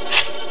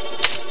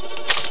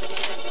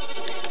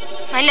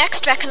 My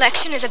next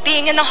recollection is of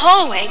being in the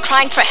hallway,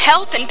 crying for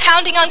help and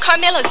pounding on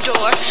Carmilla's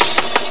door.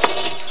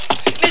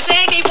 Miss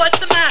Amy, what's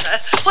the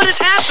matter? What has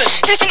happened?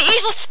 There's an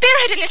evil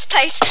spirit in this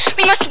place.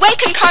 We must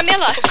waken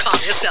Carmilla. Oh,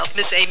 calm yourself,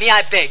 Miss Amy,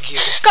 I beg you.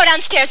 Go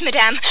downstairs,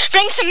 madame.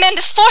 Bring some men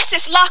to force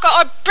this lock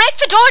or break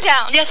the door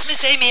down. Yes,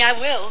 Miss Amy, I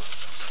will.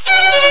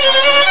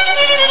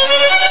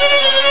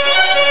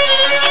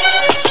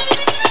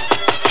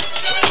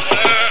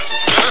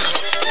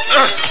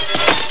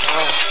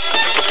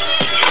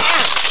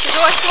 The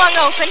door swung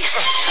open.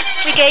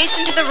 We gazed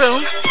into the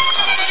room.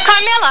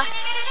 Carmilla!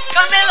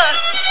 Carmilla!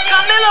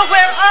 Carmilla,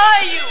 where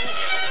are you?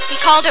 We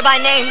called her by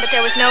name, but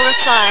there was no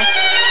reply.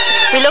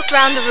 We looked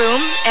round the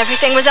room.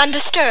 Everything was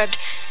undisturbed.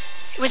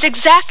 It was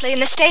exactly in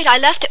the state I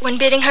left it when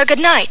bidding her good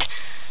night.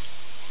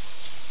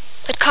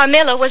 But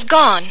Carmilla was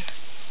gone.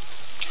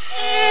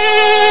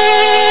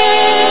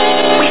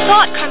 We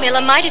thought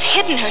Carmilla might have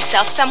hidden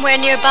herself somewhere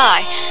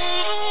nearby,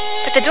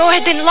 but the door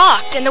had been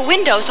locked and the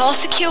windows all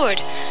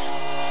secured.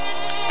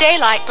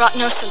 Daylight brought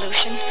no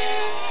solution.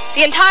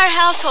 The entire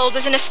household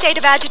was in a state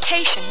of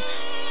agitation.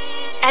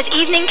 As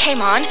evening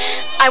came on,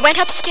 I went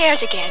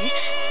upstairs again,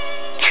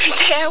 and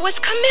there was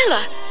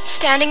Carmilla,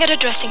 standing at her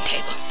dressing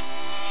table.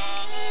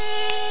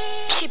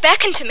 She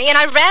beckoned to me, and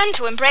I ran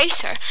to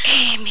embrace her.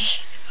 Amy,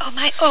 oh,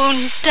 my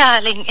own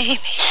darling Amy.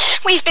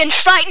 We've been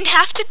frightened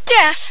half to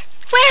death.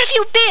 Where have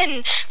you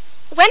been?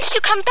 When did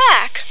you come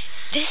back?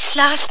 This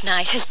last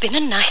night has been a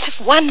night of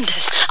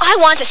wonders. I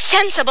want a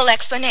sensible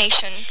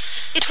explanation.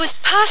 It was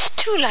past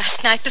 2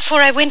 last night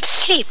before I went to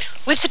sleep,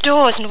 with the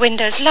doors and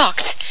windows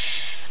locked.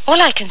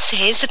 All I can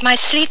say is that my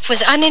sleep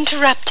was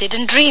uninterrupted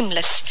and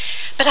dreamless,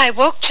 but I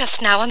woke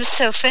just now on the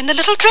sofa in the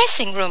little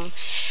dressing room.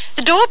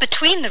 The door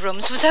between the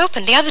rooms was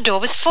open. The other door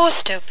was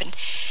forced open.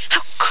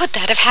 How could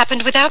that have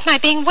happened without my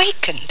being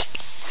wakened?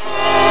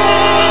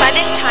 By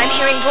this time,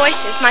 hearing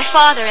voices, my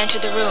father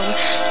entered the room.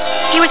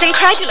 He was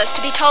incredulous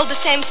to be told the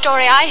same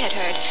story I had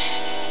heard.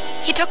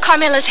 He took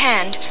Carmilla's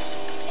hand.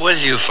 Will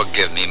you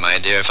forgive me, my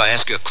dear, if I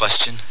ask you a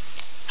question?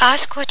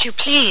 Ask what you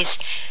please.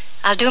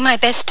 I'll do my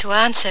best to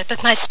answer,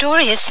 but my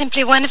story is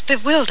simply one of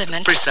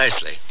bewilderment.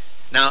 Precisely.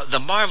 Now, the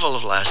marvel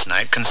of last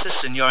night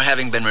consists in your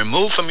having been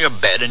removed from your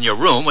bed in your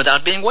room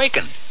without being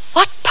wakened.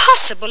 What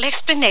possible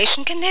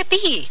explanation can there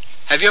be?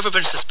 Have you ever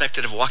been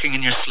suspected of walking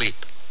in your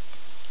sleep?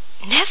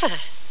 Never.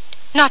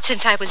 Not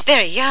since I was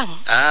very young.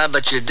 Ah,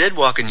 but you did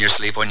walk in your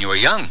sleep when you were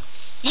young.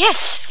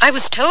 Yes, I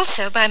was told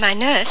so by my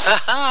nurse.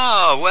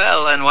 Ah,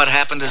 well, and what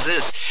happened is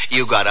this.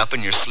 You got up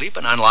in your sleep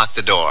and unlocked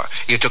the door.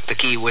 You took the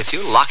key with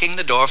you, locking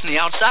the door from the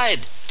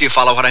outside. Do you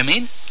follow what I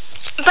mean?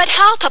 But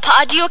how,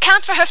 Papa, do you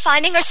account for her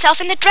finding herself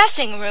in the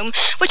dressing room,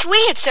 which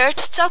we had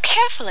searched so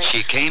carefully?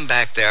 She came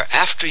back there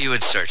after you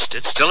had searched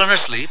it, still in her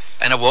sleep,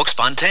 and awoke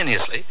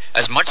spontaneously,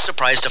 as much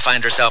surprised to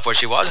find herself where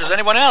she was as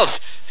anyone else.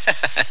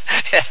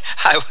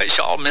 I wish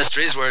all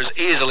mysteries were as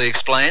easily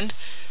explained.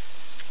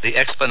 The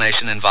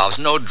explanation involves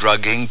no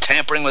drugging,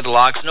 tampering with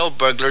locks, no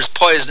burglars,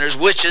 poisoners,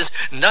 witches,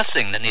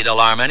 nothing that need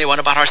alarm anyone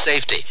about our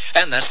safety.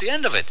 And that's the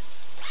end of it.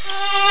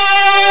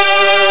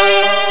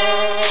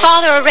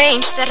 Father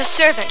arranged that a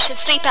servant should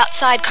sleep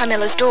outside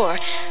Carmilla's door,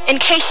 in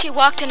case she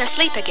walked in her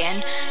sleep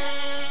again.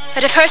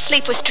 But if her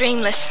sleep was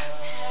dreamless,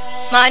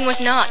 mine was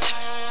not.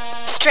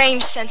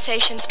 Strange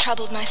sensations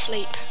troubled my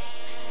sleep.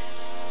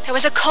 There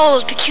was a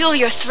cold,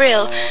 peculiar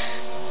thrill,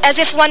 as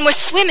if one were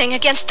swimming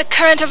against the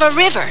current of a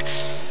river.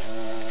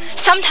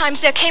 Sometimes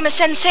there came a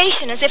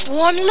sensation as if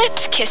warm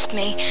lips kissed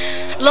me,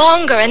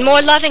 longer and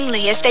more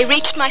lovingly as they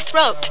reached my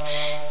throat.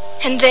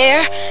 And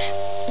there,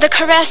 the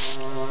caress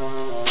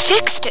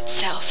fixed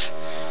itself.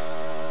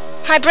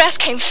 My breath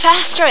came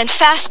faster and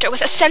faster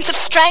with a sense of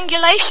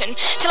strangulation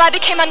till I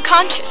became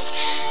unconscious.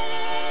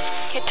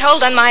 It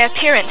told on my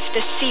appearance,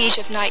 this siege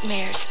of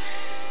nightmares.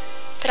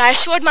 But I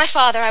assured my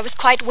father I was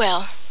quite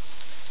well.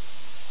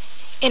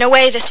 In a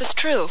way, this was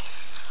true.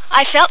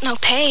 I felt no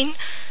pain.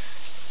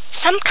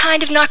 Some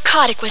kind of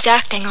narcotic was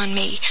acting on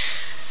me,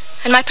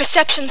 and my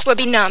perceptions were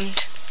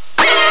benumbed.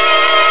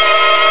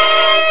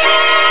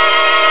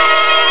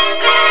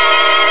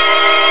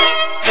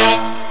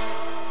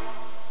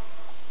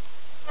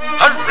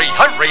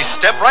 Hurry,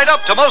 step right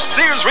up to most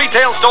Sears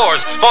retail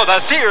stores for the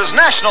Sears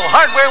National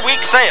Hardware Week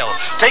sale.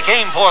 Take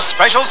aim for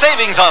special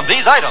savings on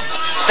these items.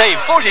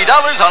 Save $40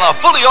 on a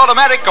fully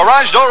automatic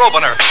garage door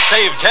opener.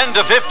 Save $10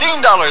 to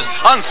 $15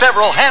 on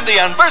several handy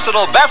and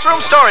versatile bathroom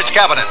storage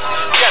cabinets.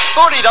 Get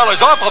 $40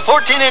 off a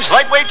 14-inch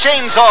lightweight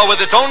chainsaw with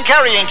its own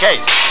carrying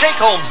case. Take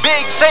home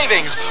big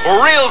savings.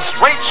 Real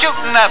straight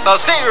shooting at the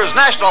Sears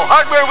National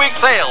Hardware Week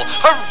sale.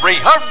 Hurry.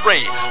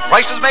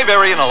 Prices may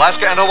vary in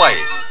Alaska and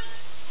Hawaii.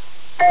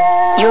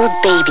 Your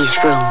baby's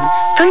room.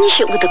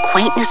 Furnish it with the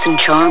quaintness and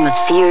charm of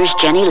Sears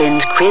Jenny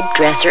Lind's crib,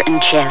 dresser, and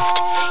chest.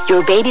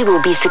 Your baby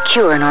will be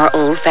secure in our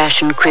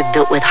old-fashioned crib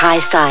built with high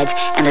sides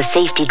and a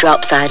safety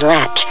drop-side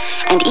latch.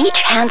 And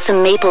each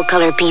handsome maple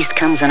color piece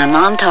comes in a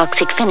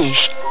non-toxic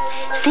finish.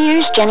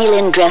 Sears Jenny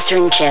Lind dresser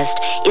and chest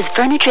is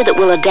furniture that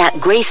will adapt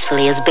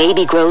gracefully as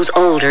baby grows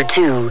older,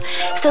 too.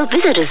 So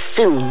visit us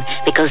soon,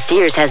 because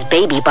Sears has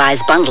baby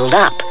buys bundled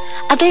up.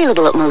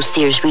 Available at most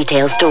Sears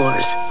retail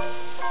stores.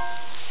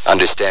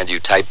 Understand you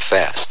type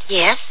fast.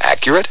 Yes?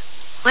 Accurate?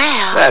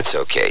 Well... That's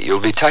okay. You'll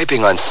be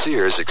typing on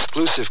Sears'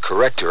 exclusive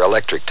Corrector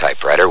electric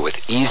typewriter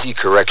with easy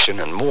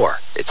correction and more.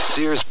 It's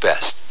Sears'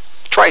 best.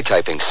 Try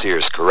typing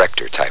Sears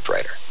Corrector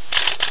typewriter.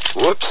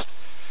 Whoops.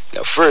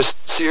 Now first,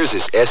 Sears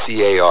is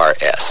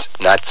S-E-A-R-S,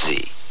 not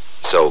Z.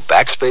 So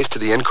backspace to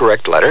the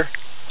incorrect letter.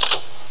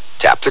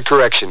 Tap the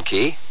correction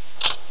key.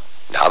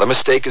 Now the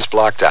mistake is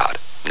blocked out.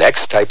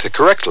 Next, type the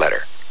correct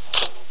letter.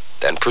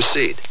 Then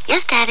proceed.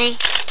 Yes, Daddy.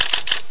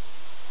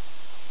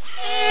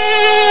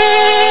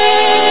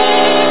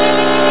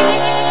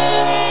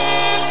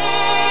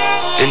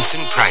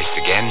 Vincent Price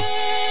again,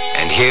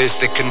 and here's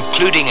the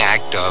concluding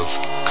act of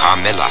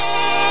Carmilla.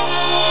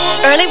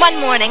 Early one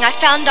morning, I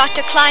found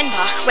Dr.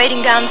 Kleinbach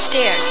waiting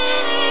downstairs.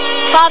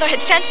 Father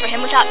had sent for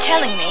him without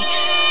telling me.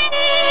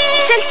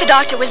 Since the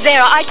doctor was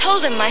there, I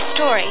told him my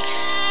story.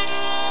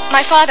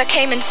 My father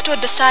came and stood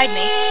beside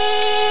me.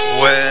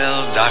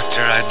 Well,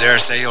 Doctor, I dare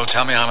say you'll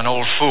tell me I'm an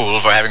old fool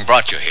for having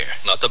brought you here.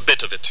 Not a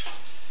bit of it.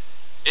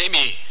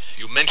 Amy,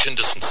 you mentioned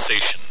a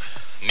sensation.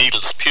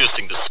 Needles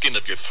piercing the skin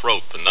of your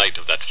throat the night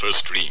of that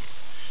first dream.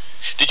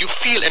 Did you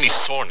feel any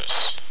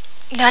soreness?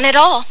 None at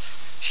all.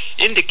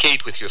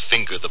 Indicate with your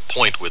finger the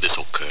point where this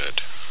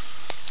occurred.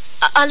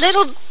 A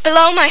little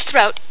below my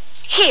throat.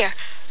 Here.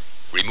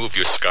 Remove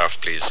your scarf,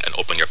 please, and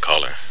open your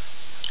collar.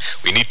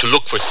 We need to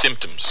look for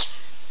symptoms.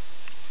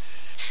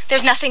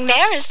 There's nothing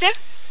there, is there?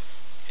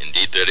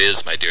 Indeed there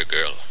is, my dear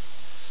girl.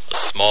 A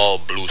small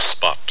blue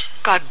spot.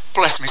 God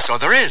bless me, so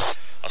there is.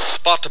 A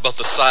spot about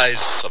the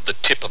size of the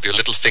tip of your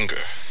little finger.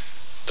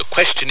 The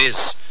question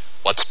is,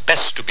 what's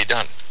best to be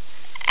done?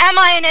 Am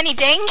I in any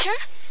danger?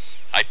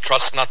 I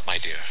trust not, my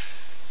dear.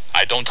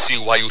 I don't see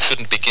why you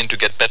shouldn't begin to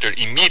get better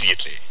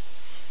immediately.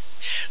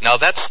 Now,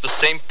 that's the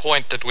same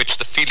point at which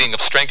the feeling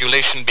of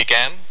strangulation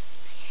began?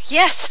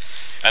 Yes.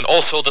 And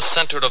also the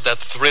center of that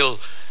thrill,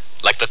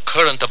 like the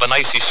current of an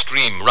icy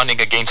stream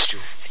running against you.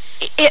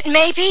 It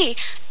may be.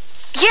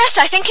 Yes,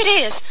 I think it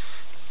is.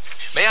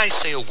 May I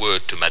say a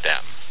word to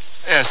Madame?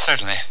 Yes,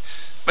 certainly.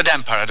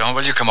 Madame Paradon,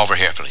 will you come over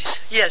here, please?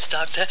 Yes,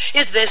 Doctor.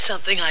 Is there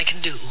something I can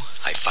do?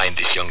 I find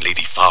this young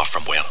lady far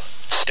from well.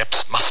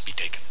 Steps must be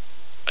taken.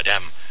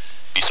 Madame,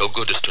 be so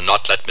good as to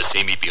not let Miss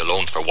Amy be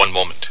alone for one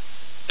moment.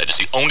 That is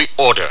the only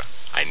order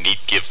I need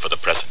give for the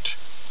present.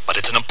 But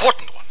it's an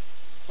important one.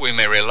 We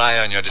may rely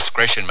on your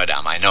discretion,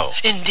 Madame, I know.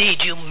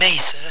 Indeed you may,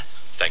 sir.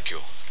 Thank you.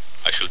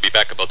 I shall be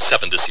back about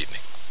 7 this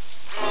evening.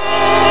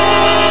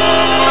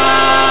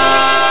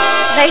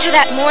 Later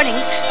that morning,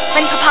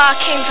 when Papa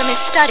came from his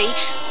study,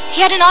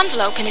 he had an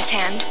envelope in his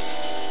hand.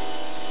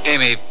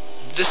 Amy,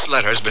 this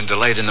letter has been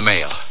delayed in the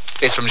mail.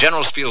 It's from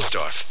General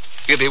Spielsdorf.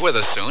 He'll be with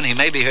us soon. He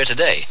may be here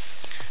today.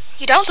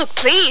 You don't look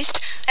pleased,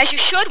 as you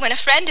should when a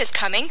friend is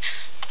coming.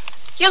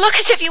 You look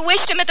as if you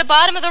wished him at the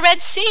bottom of the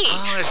Red Sea.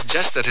 Oh, it's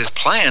just that his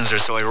plans are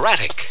so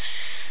erratic.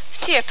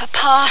 Dear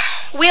Papa,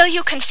 will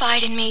you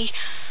confide in me?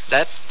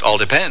 That all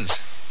depends.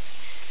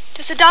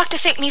 Does the doctor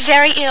think me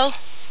very ill?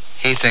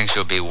 He thinks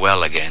you'll be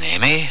well again,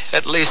 Amy.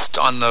 At least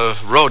on the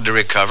road to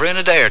recovery in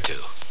a day or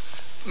two.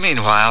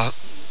 Meanwhile,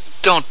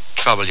 don't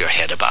trouble your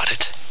head about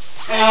it.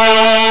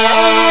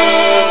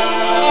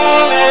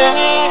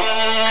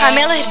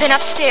 Carmilla had been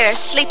upstairs,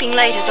 sleeping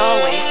late as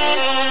always.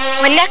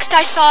 When next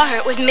I saw her,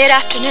 it was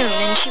mid-afternoon,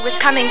 and she was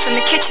coming from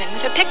the kitchen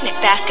with a picnic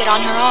basket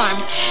on her arm.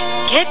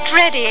 Get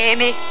ready,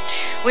 Amy.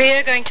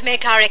 We're going to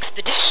make our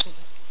expedition.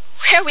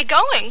 Where are we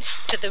going?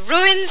 To the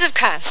ruins of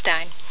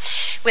Karnstein.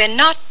 We're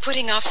not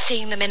putting off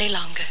seeing them any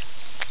longer.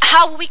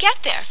 How will we get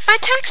there? By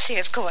taxi,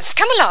 of course.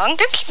 Come along.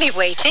 Don't keep me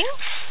waiting.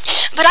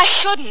 But I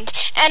shouldn't.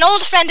 An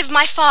old friend of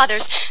my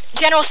father's,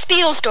 General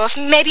Spielsdorf,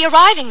 may be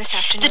arriving this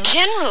afternoon. The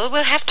general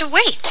will have to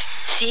wait.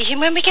 See him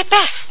when we get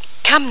back.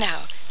 Come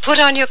now. Put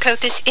on your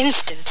coat this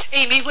instant.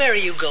 Amy, where are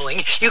you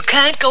going? You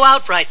can't go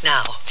out right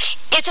now.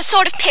 It's a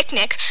sort of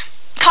picnic.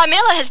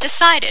 Carmilla has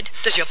decided.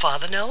 Does your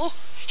father know?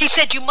 He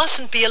said you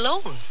mustn't be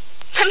alone.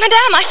 But,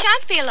 Madame, I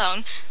shan't be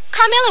alone.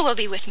 Carmilla will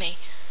be with me.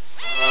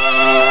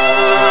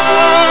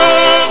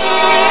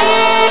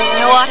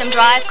 No autumn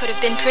drive could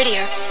have been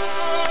prettier.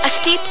 A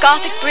steep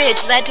Gothic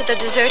bridge led to the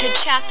deserted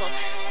chapel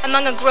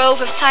among a grove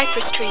of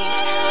cypress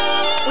trees.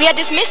 We had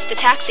dismissed the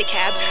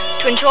taxicab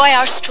to enjoy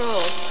our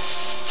stroll.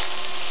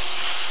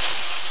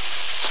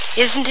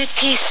 Isn't it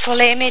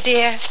peaceful, Amy,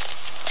 dear?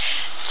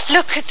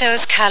 Look at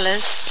those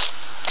colors.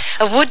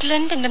 A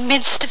woodland in the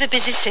midst of a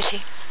busy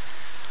city.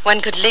 One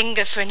could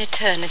linger for an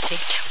eternity.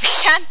 We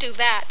shan't do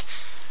that.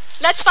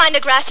 Let's find a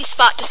grassy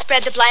spot to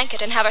spread the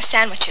blanket and have our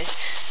sandwiches.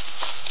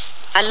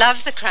 I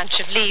love the crunch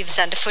of leaves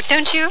underfoot,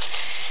 don't you?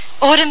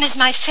 Autumn is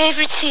my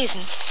favorite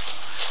season.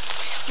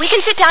 We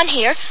can sit down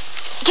here.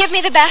 Give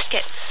me the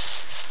basket.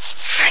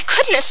 My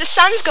goodness, the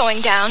sun's going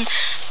down.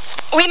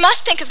 We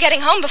must think of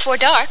getting home before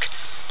dark.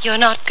 You're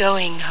not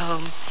going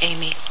home,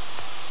 Amy.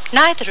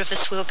 Neither of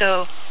us will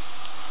go.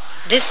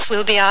 This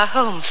will be our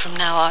home from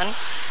now on.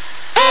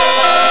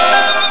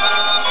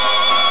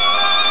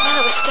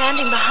 Carmilla was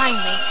standing behind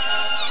me.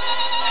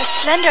 Her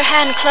slender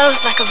hand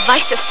closed like a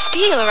vice of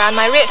steel around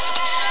my wrist.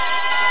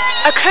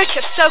 A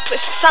kerchief soaked with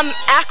some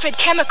acrid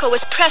chemical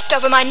was pressed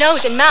over my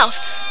nose and mouth.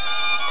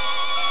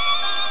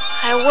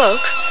 I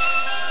awoke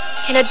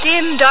in a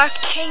dim, dark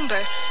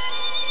chamber,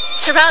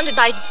 surrounded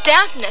by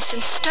dampness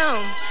and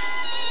stone.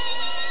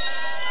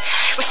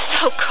 It was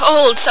so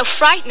cold, so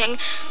frightening.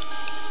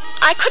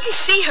 I couldn't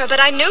see her, but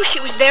I knew she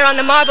was there on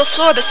the marble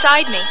floor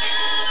beside me.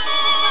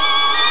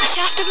 A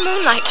shaft of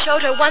moonlight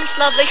showed her once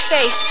lovely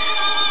face,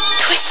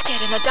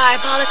 twisted in a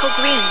diabolical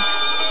grin.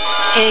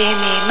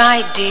 Amy,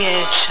 my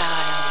dear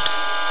child.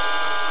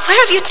 Where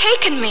have you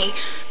taken me?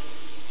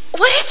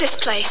 What is this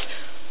place?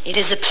 It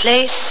is a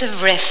place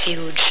of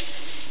refuge.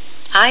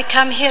 I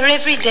come here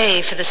every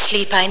day for the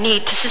sleep I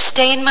need to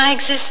sustain my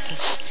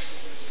existence.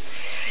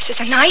 This is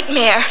a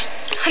nightmare.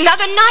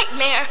 Another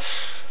nightmare.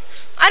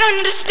 I don't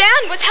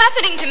understand what's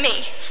happening to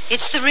me.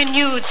 It's the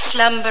renewed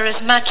slumber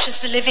as much as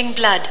the living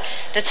blood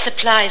that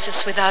supplies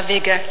us with our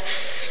vigor.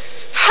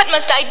 What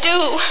must I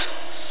do?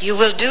 You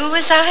will do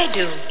as I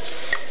do.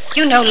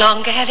 You no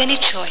longer have any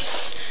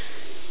choice.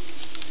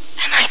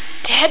 Am I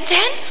dead,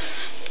 then?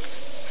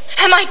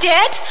 Am I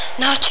dead?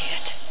 Not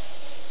yet.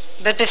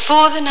 But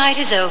before the night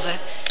is over,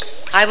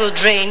 I will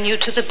drain you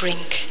to the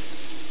brink.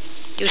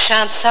 You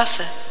shan't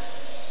suffer.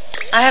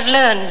 I have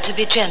learned to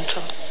be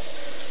gentle.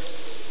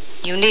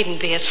 You needn't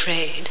be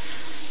afraid.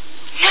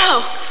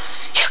 No,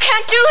 you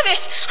can't do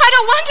this. I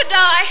don't want to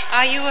die.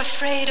 Are you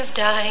afraid of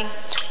dying?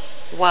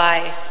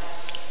 Why,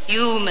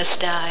 you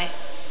must die.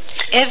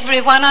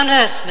 Everyone on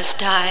earth must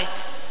die,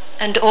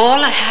 and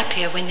all are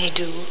happier when they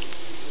do.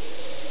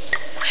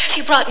 Where have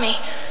you brought me?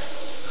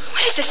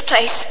 What is this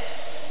place?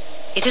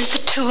 It is the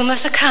tomb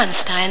of the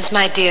Karnsteins,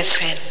 my dear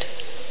friend.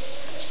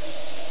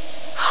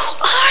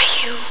 Who are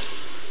you?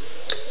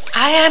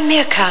 I am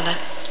Mircalla,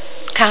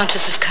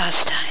 Countess of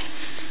Karnstein.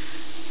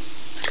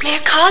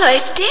 Mircalla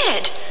is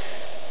dead.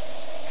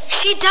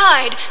 She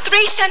died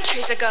 3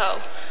 centuries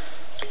ago.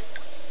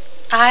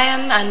 I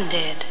am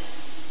undead,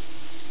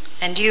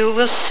 and you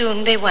will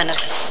soon be one of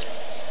us.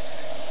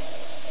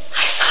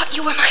 I thought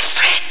you were my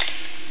friend.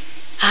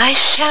 I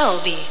shall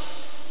be,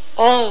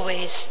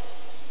 always.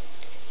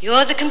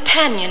 You're the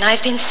companion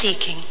I've been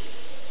seeking.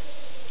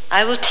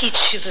 I will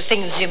teach you the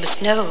things you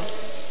must know.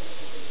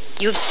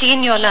 You've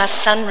seen your last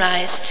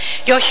sunrise.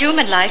 Your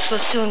human life will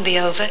soon be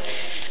over,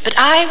 but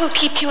I will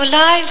keep you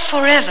alive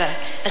forever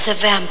as a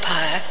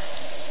vampire.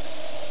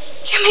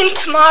 You mean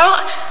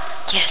tomorrow?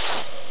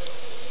 Yes.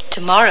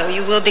 Tomorrow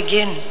you will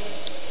begin.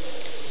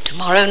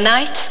 Tomorrow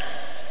night,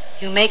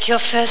 you make your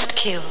first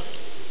kill.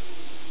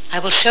 I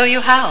will show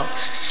you how.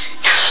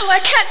 No, I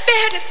can't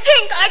bear to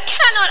think. I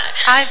cannot.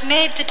 I've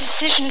made the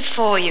decision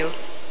for you.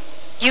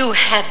 You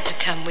had to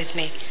come with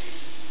me.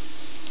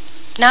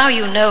 Now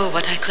you know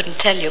what I couldn't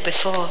tell you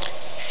before.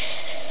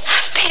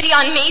 Have pity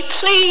on me,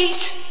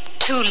 please.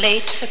 Too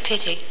late for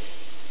pity.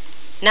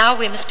 Now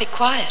we must be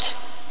quiet.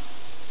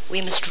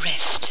 We must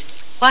rest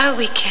while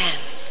we can.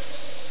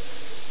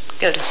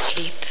 Go to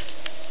sleep,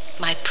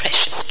 my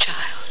precious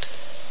child.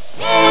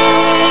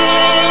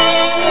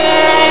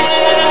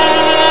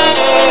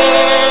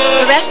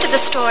 The rest of the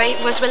story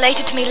was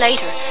related to me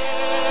later.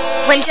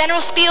 When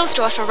General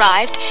Spielsdorf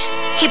arrived,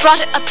 he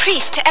brought a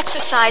priest to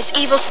exorcise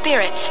evil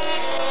spirits,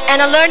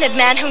 and a learned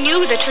man who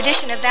knew the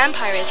tradition of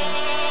vampirism.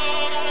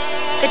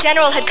 The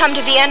general had come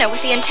to Vienna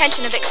with the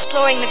intention of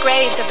exploring the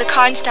graves of the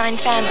Karnstein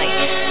family.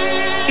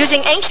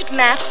 Using ancient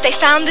maps, they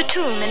found the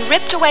tomb and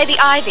ripped away the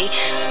ivy,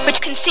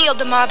 which concealed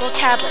the marble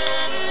tablet.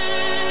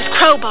 With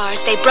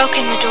crowbars, they broke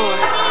in the door.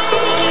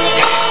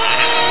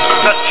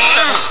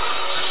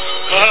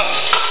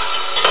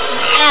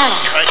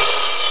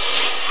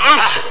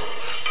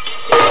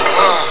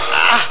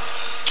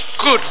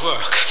 Good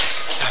work.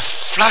 Now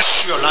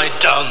flush your light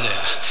down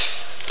there.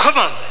 Come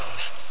on, then.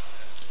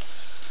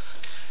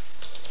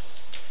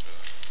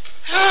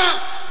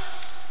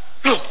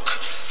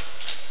 Look,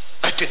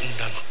 I didn't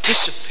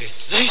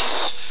anticipate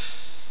this.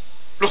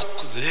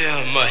 Look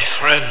there, my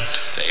friend.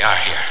 They are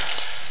here.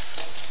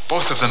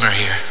 Both of them are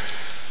here.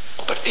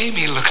 But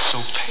Amy looks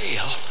so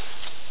pale.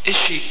 Is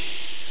she?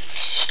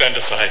 Stand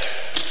aside.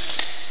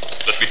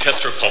 Let me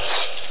test her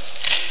pulse.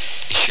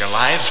 Is she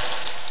alive?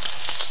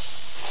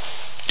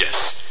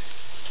 Yes,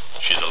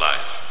 she's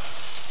alive.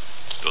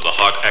 Though the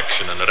heart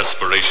action and the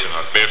respiration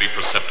are barely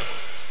perceptible.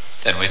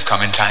 Then we've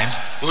come in time?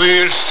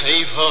 We'll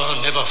save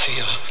her, never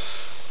fear.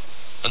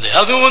 And the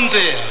other one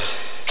there,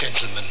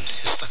 gentlemen,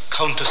 is the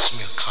Countess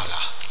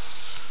Mircalla.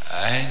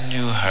 I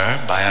knew her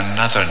by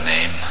another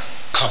name.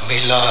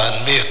 Carmilla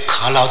and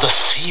Mircalla, the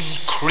same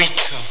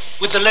creature,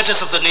 with the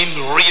letters of the name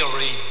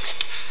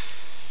rearranged.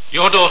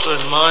 Your daughter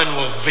and mine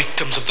were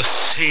victims of the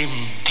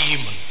same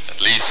demon.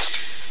 At least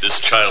this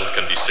child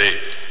can be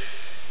saved,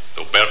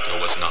 though Berta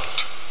was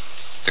not.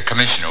 The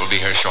commissioner will be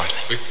here shortly.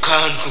 We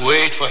can't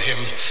wait for him.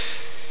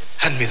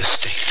 Hand me the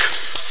stake.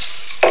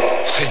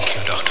 Thank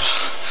you, Doctor.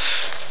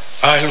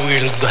 I'll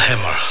wield the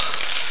hammer.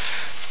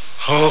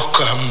 Oh,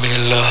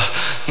 Carmilla,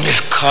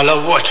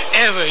 Mircalla,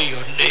 whatever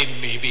your name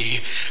may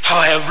be, how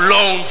I have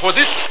longed for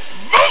this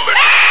moment!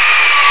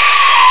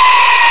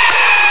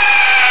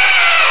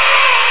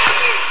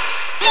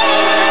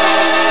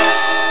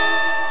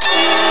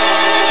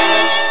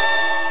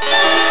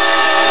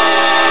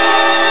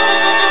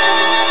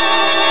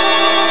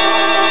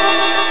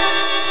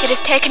 It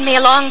has taken me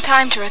a long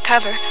time to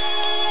recover.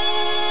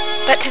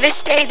 But to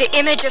this day, the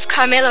image of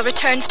Carmilla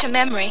returns to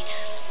memory.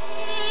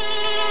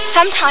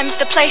 Sometimes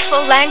the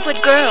playful,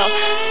 languid girl.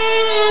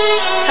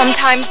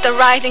 Sometimes the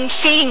writhing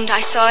fiend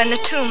I saw in the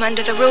tomb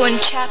under the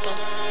ruined chapel.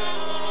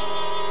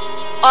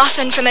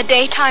 Often from a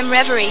daytime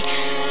reverie,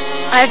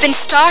 I have been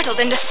startled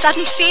into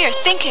sudden fear,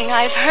 thinking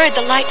I have heard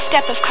the light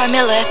step of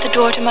Carmilla at the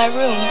door to my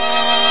room.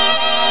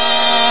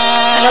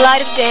 By the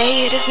light of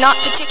day, it is not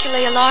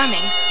particularly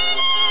alarming.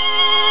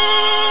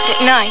 But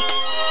at night,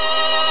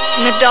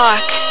 in the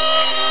dark,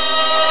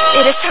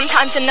 it is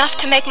sometimes enough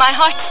to make my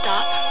heart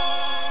stop.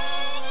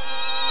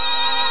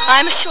 I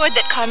am assured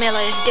that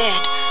Carmilla is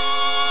dead.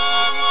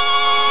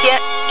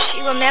 Yet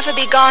she will never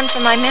be gone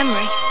from my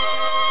memory.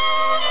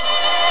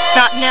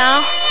 Not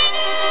now.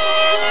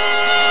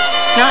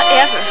 Not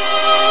ever.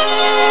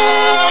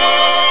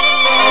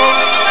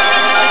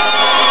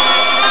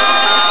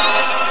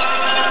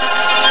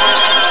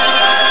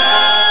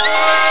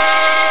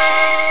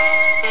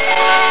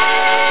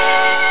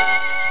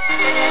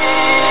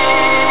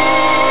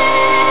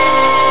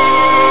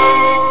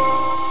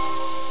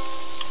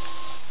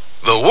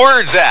 The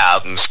word's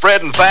out and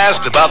spreading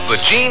fast about the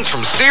jeans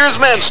from Sears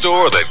Men's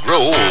Store that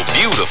grow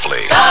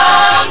beautifully.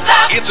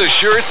 It's a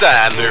sure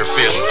sign they're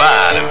feeling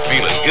fine and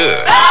feeling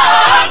good.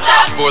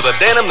 For the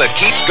denim that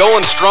keeps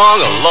going strong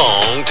a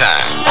long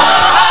time.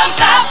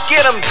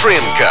 Get them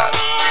trim cut,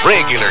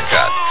 regular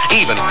cut,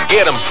 even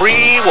get them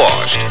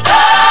pre-washed.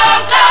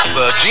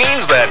 The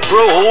jeans that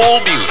grow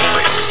old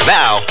beautifully.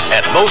 Now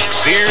at most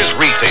Sears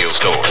retail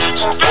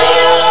stores.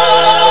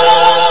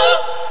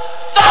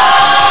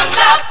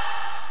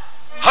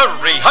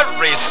 Hurry,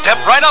 hurry, step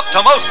right up to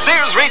most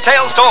Sears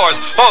retail stores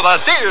for the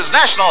Sears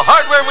National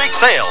Hardware Week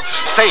sale.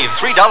 Save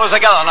 $3 a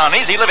gallon on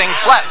Easy Living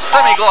flat,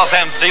 semi-gloss,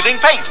 and ceiling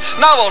paint.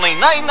 Now only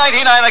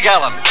 $9.99 a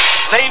gallon.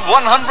 Save $100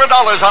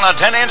 on a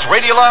 10-inch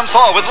radial arm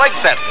saw with leg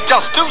set,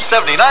 just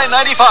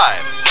 $279.95.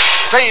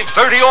 Save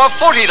 $30 or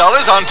 $40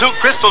 on 2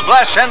 crystal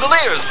glass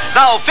chandeliers,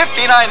 now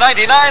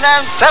 $59.99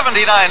 and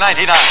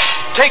 $79.99.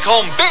 Take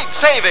home big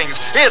savings.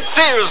 It's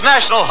Sears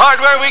National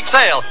Hardware Week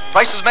sale.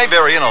 Prices may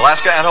vary in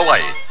Alaska and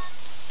Hawaii.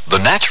 The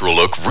natural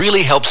look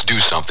really helps do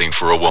something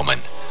for a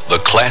woman. The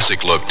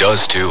classic look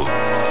does too.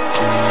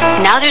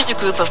 Now there's a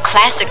group of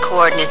classic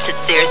coordinates at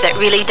Sears that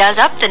really does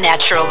up the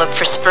natural look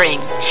for spring.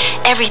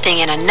 Everything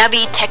in a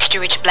nubby,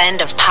 texture-rich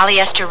blend of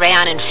polyester,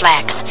 rayon, and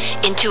flax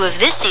in 2 of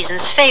this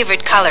season's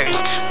favorite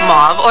colors,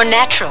 mauve or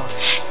natural.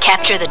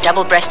 Capture the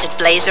double-breasted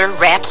blazer,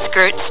 wrap,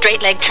 skirt,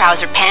 straight-leg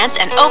trouser pants,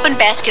 and open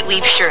basket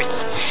weave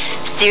shirts.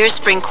 Sears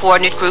Spring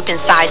Coordinate Group in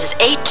sizes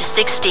 8 to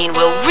 16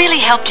 will really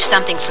help do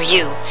something for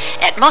you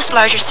at most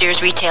larger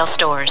Sears retail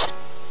stores.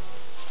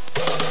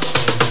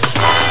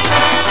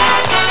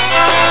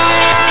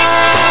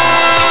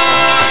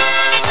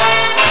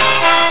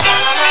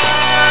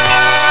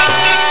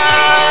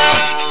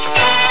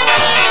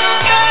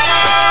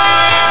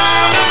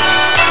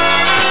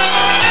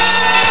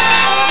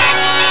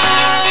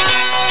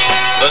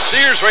 The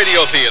Sears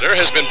Radio Theater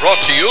has been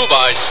brought to you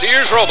by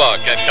Sears Roebuck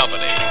and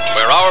Company,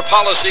 where our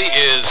policy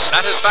is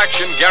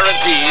satisfaction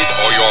guaranteed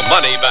or your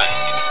money back.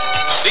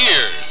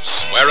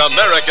 Sears, where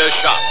America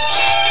shops.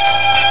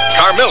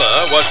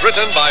 Carmilla was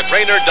written by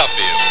Brainerd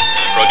Duffield,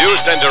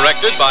 produced and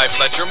directed by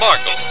Fletcher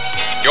Markle.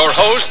 Your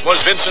host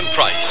was Vincent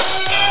Price.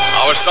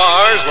 Our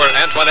stars were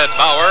Antoinette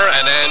Bauer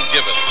and Ann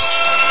Given.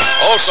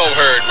 Also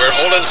heard were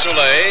Olin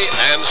Soule,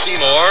 Ann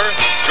Seymour,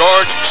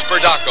 George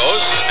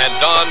Sperdakos, and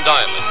Don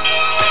Diamond.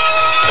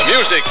 The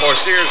music for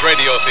Sears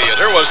Radio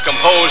Theater was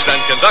composed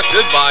and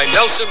conducted by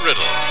Nelson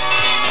Riddle.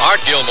 Art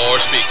Gilmore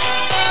speaking.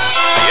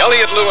 The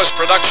Elliott Lewis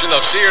production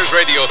of Sears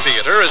Radio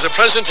Theater is a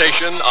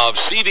presentation of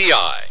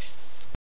CVI.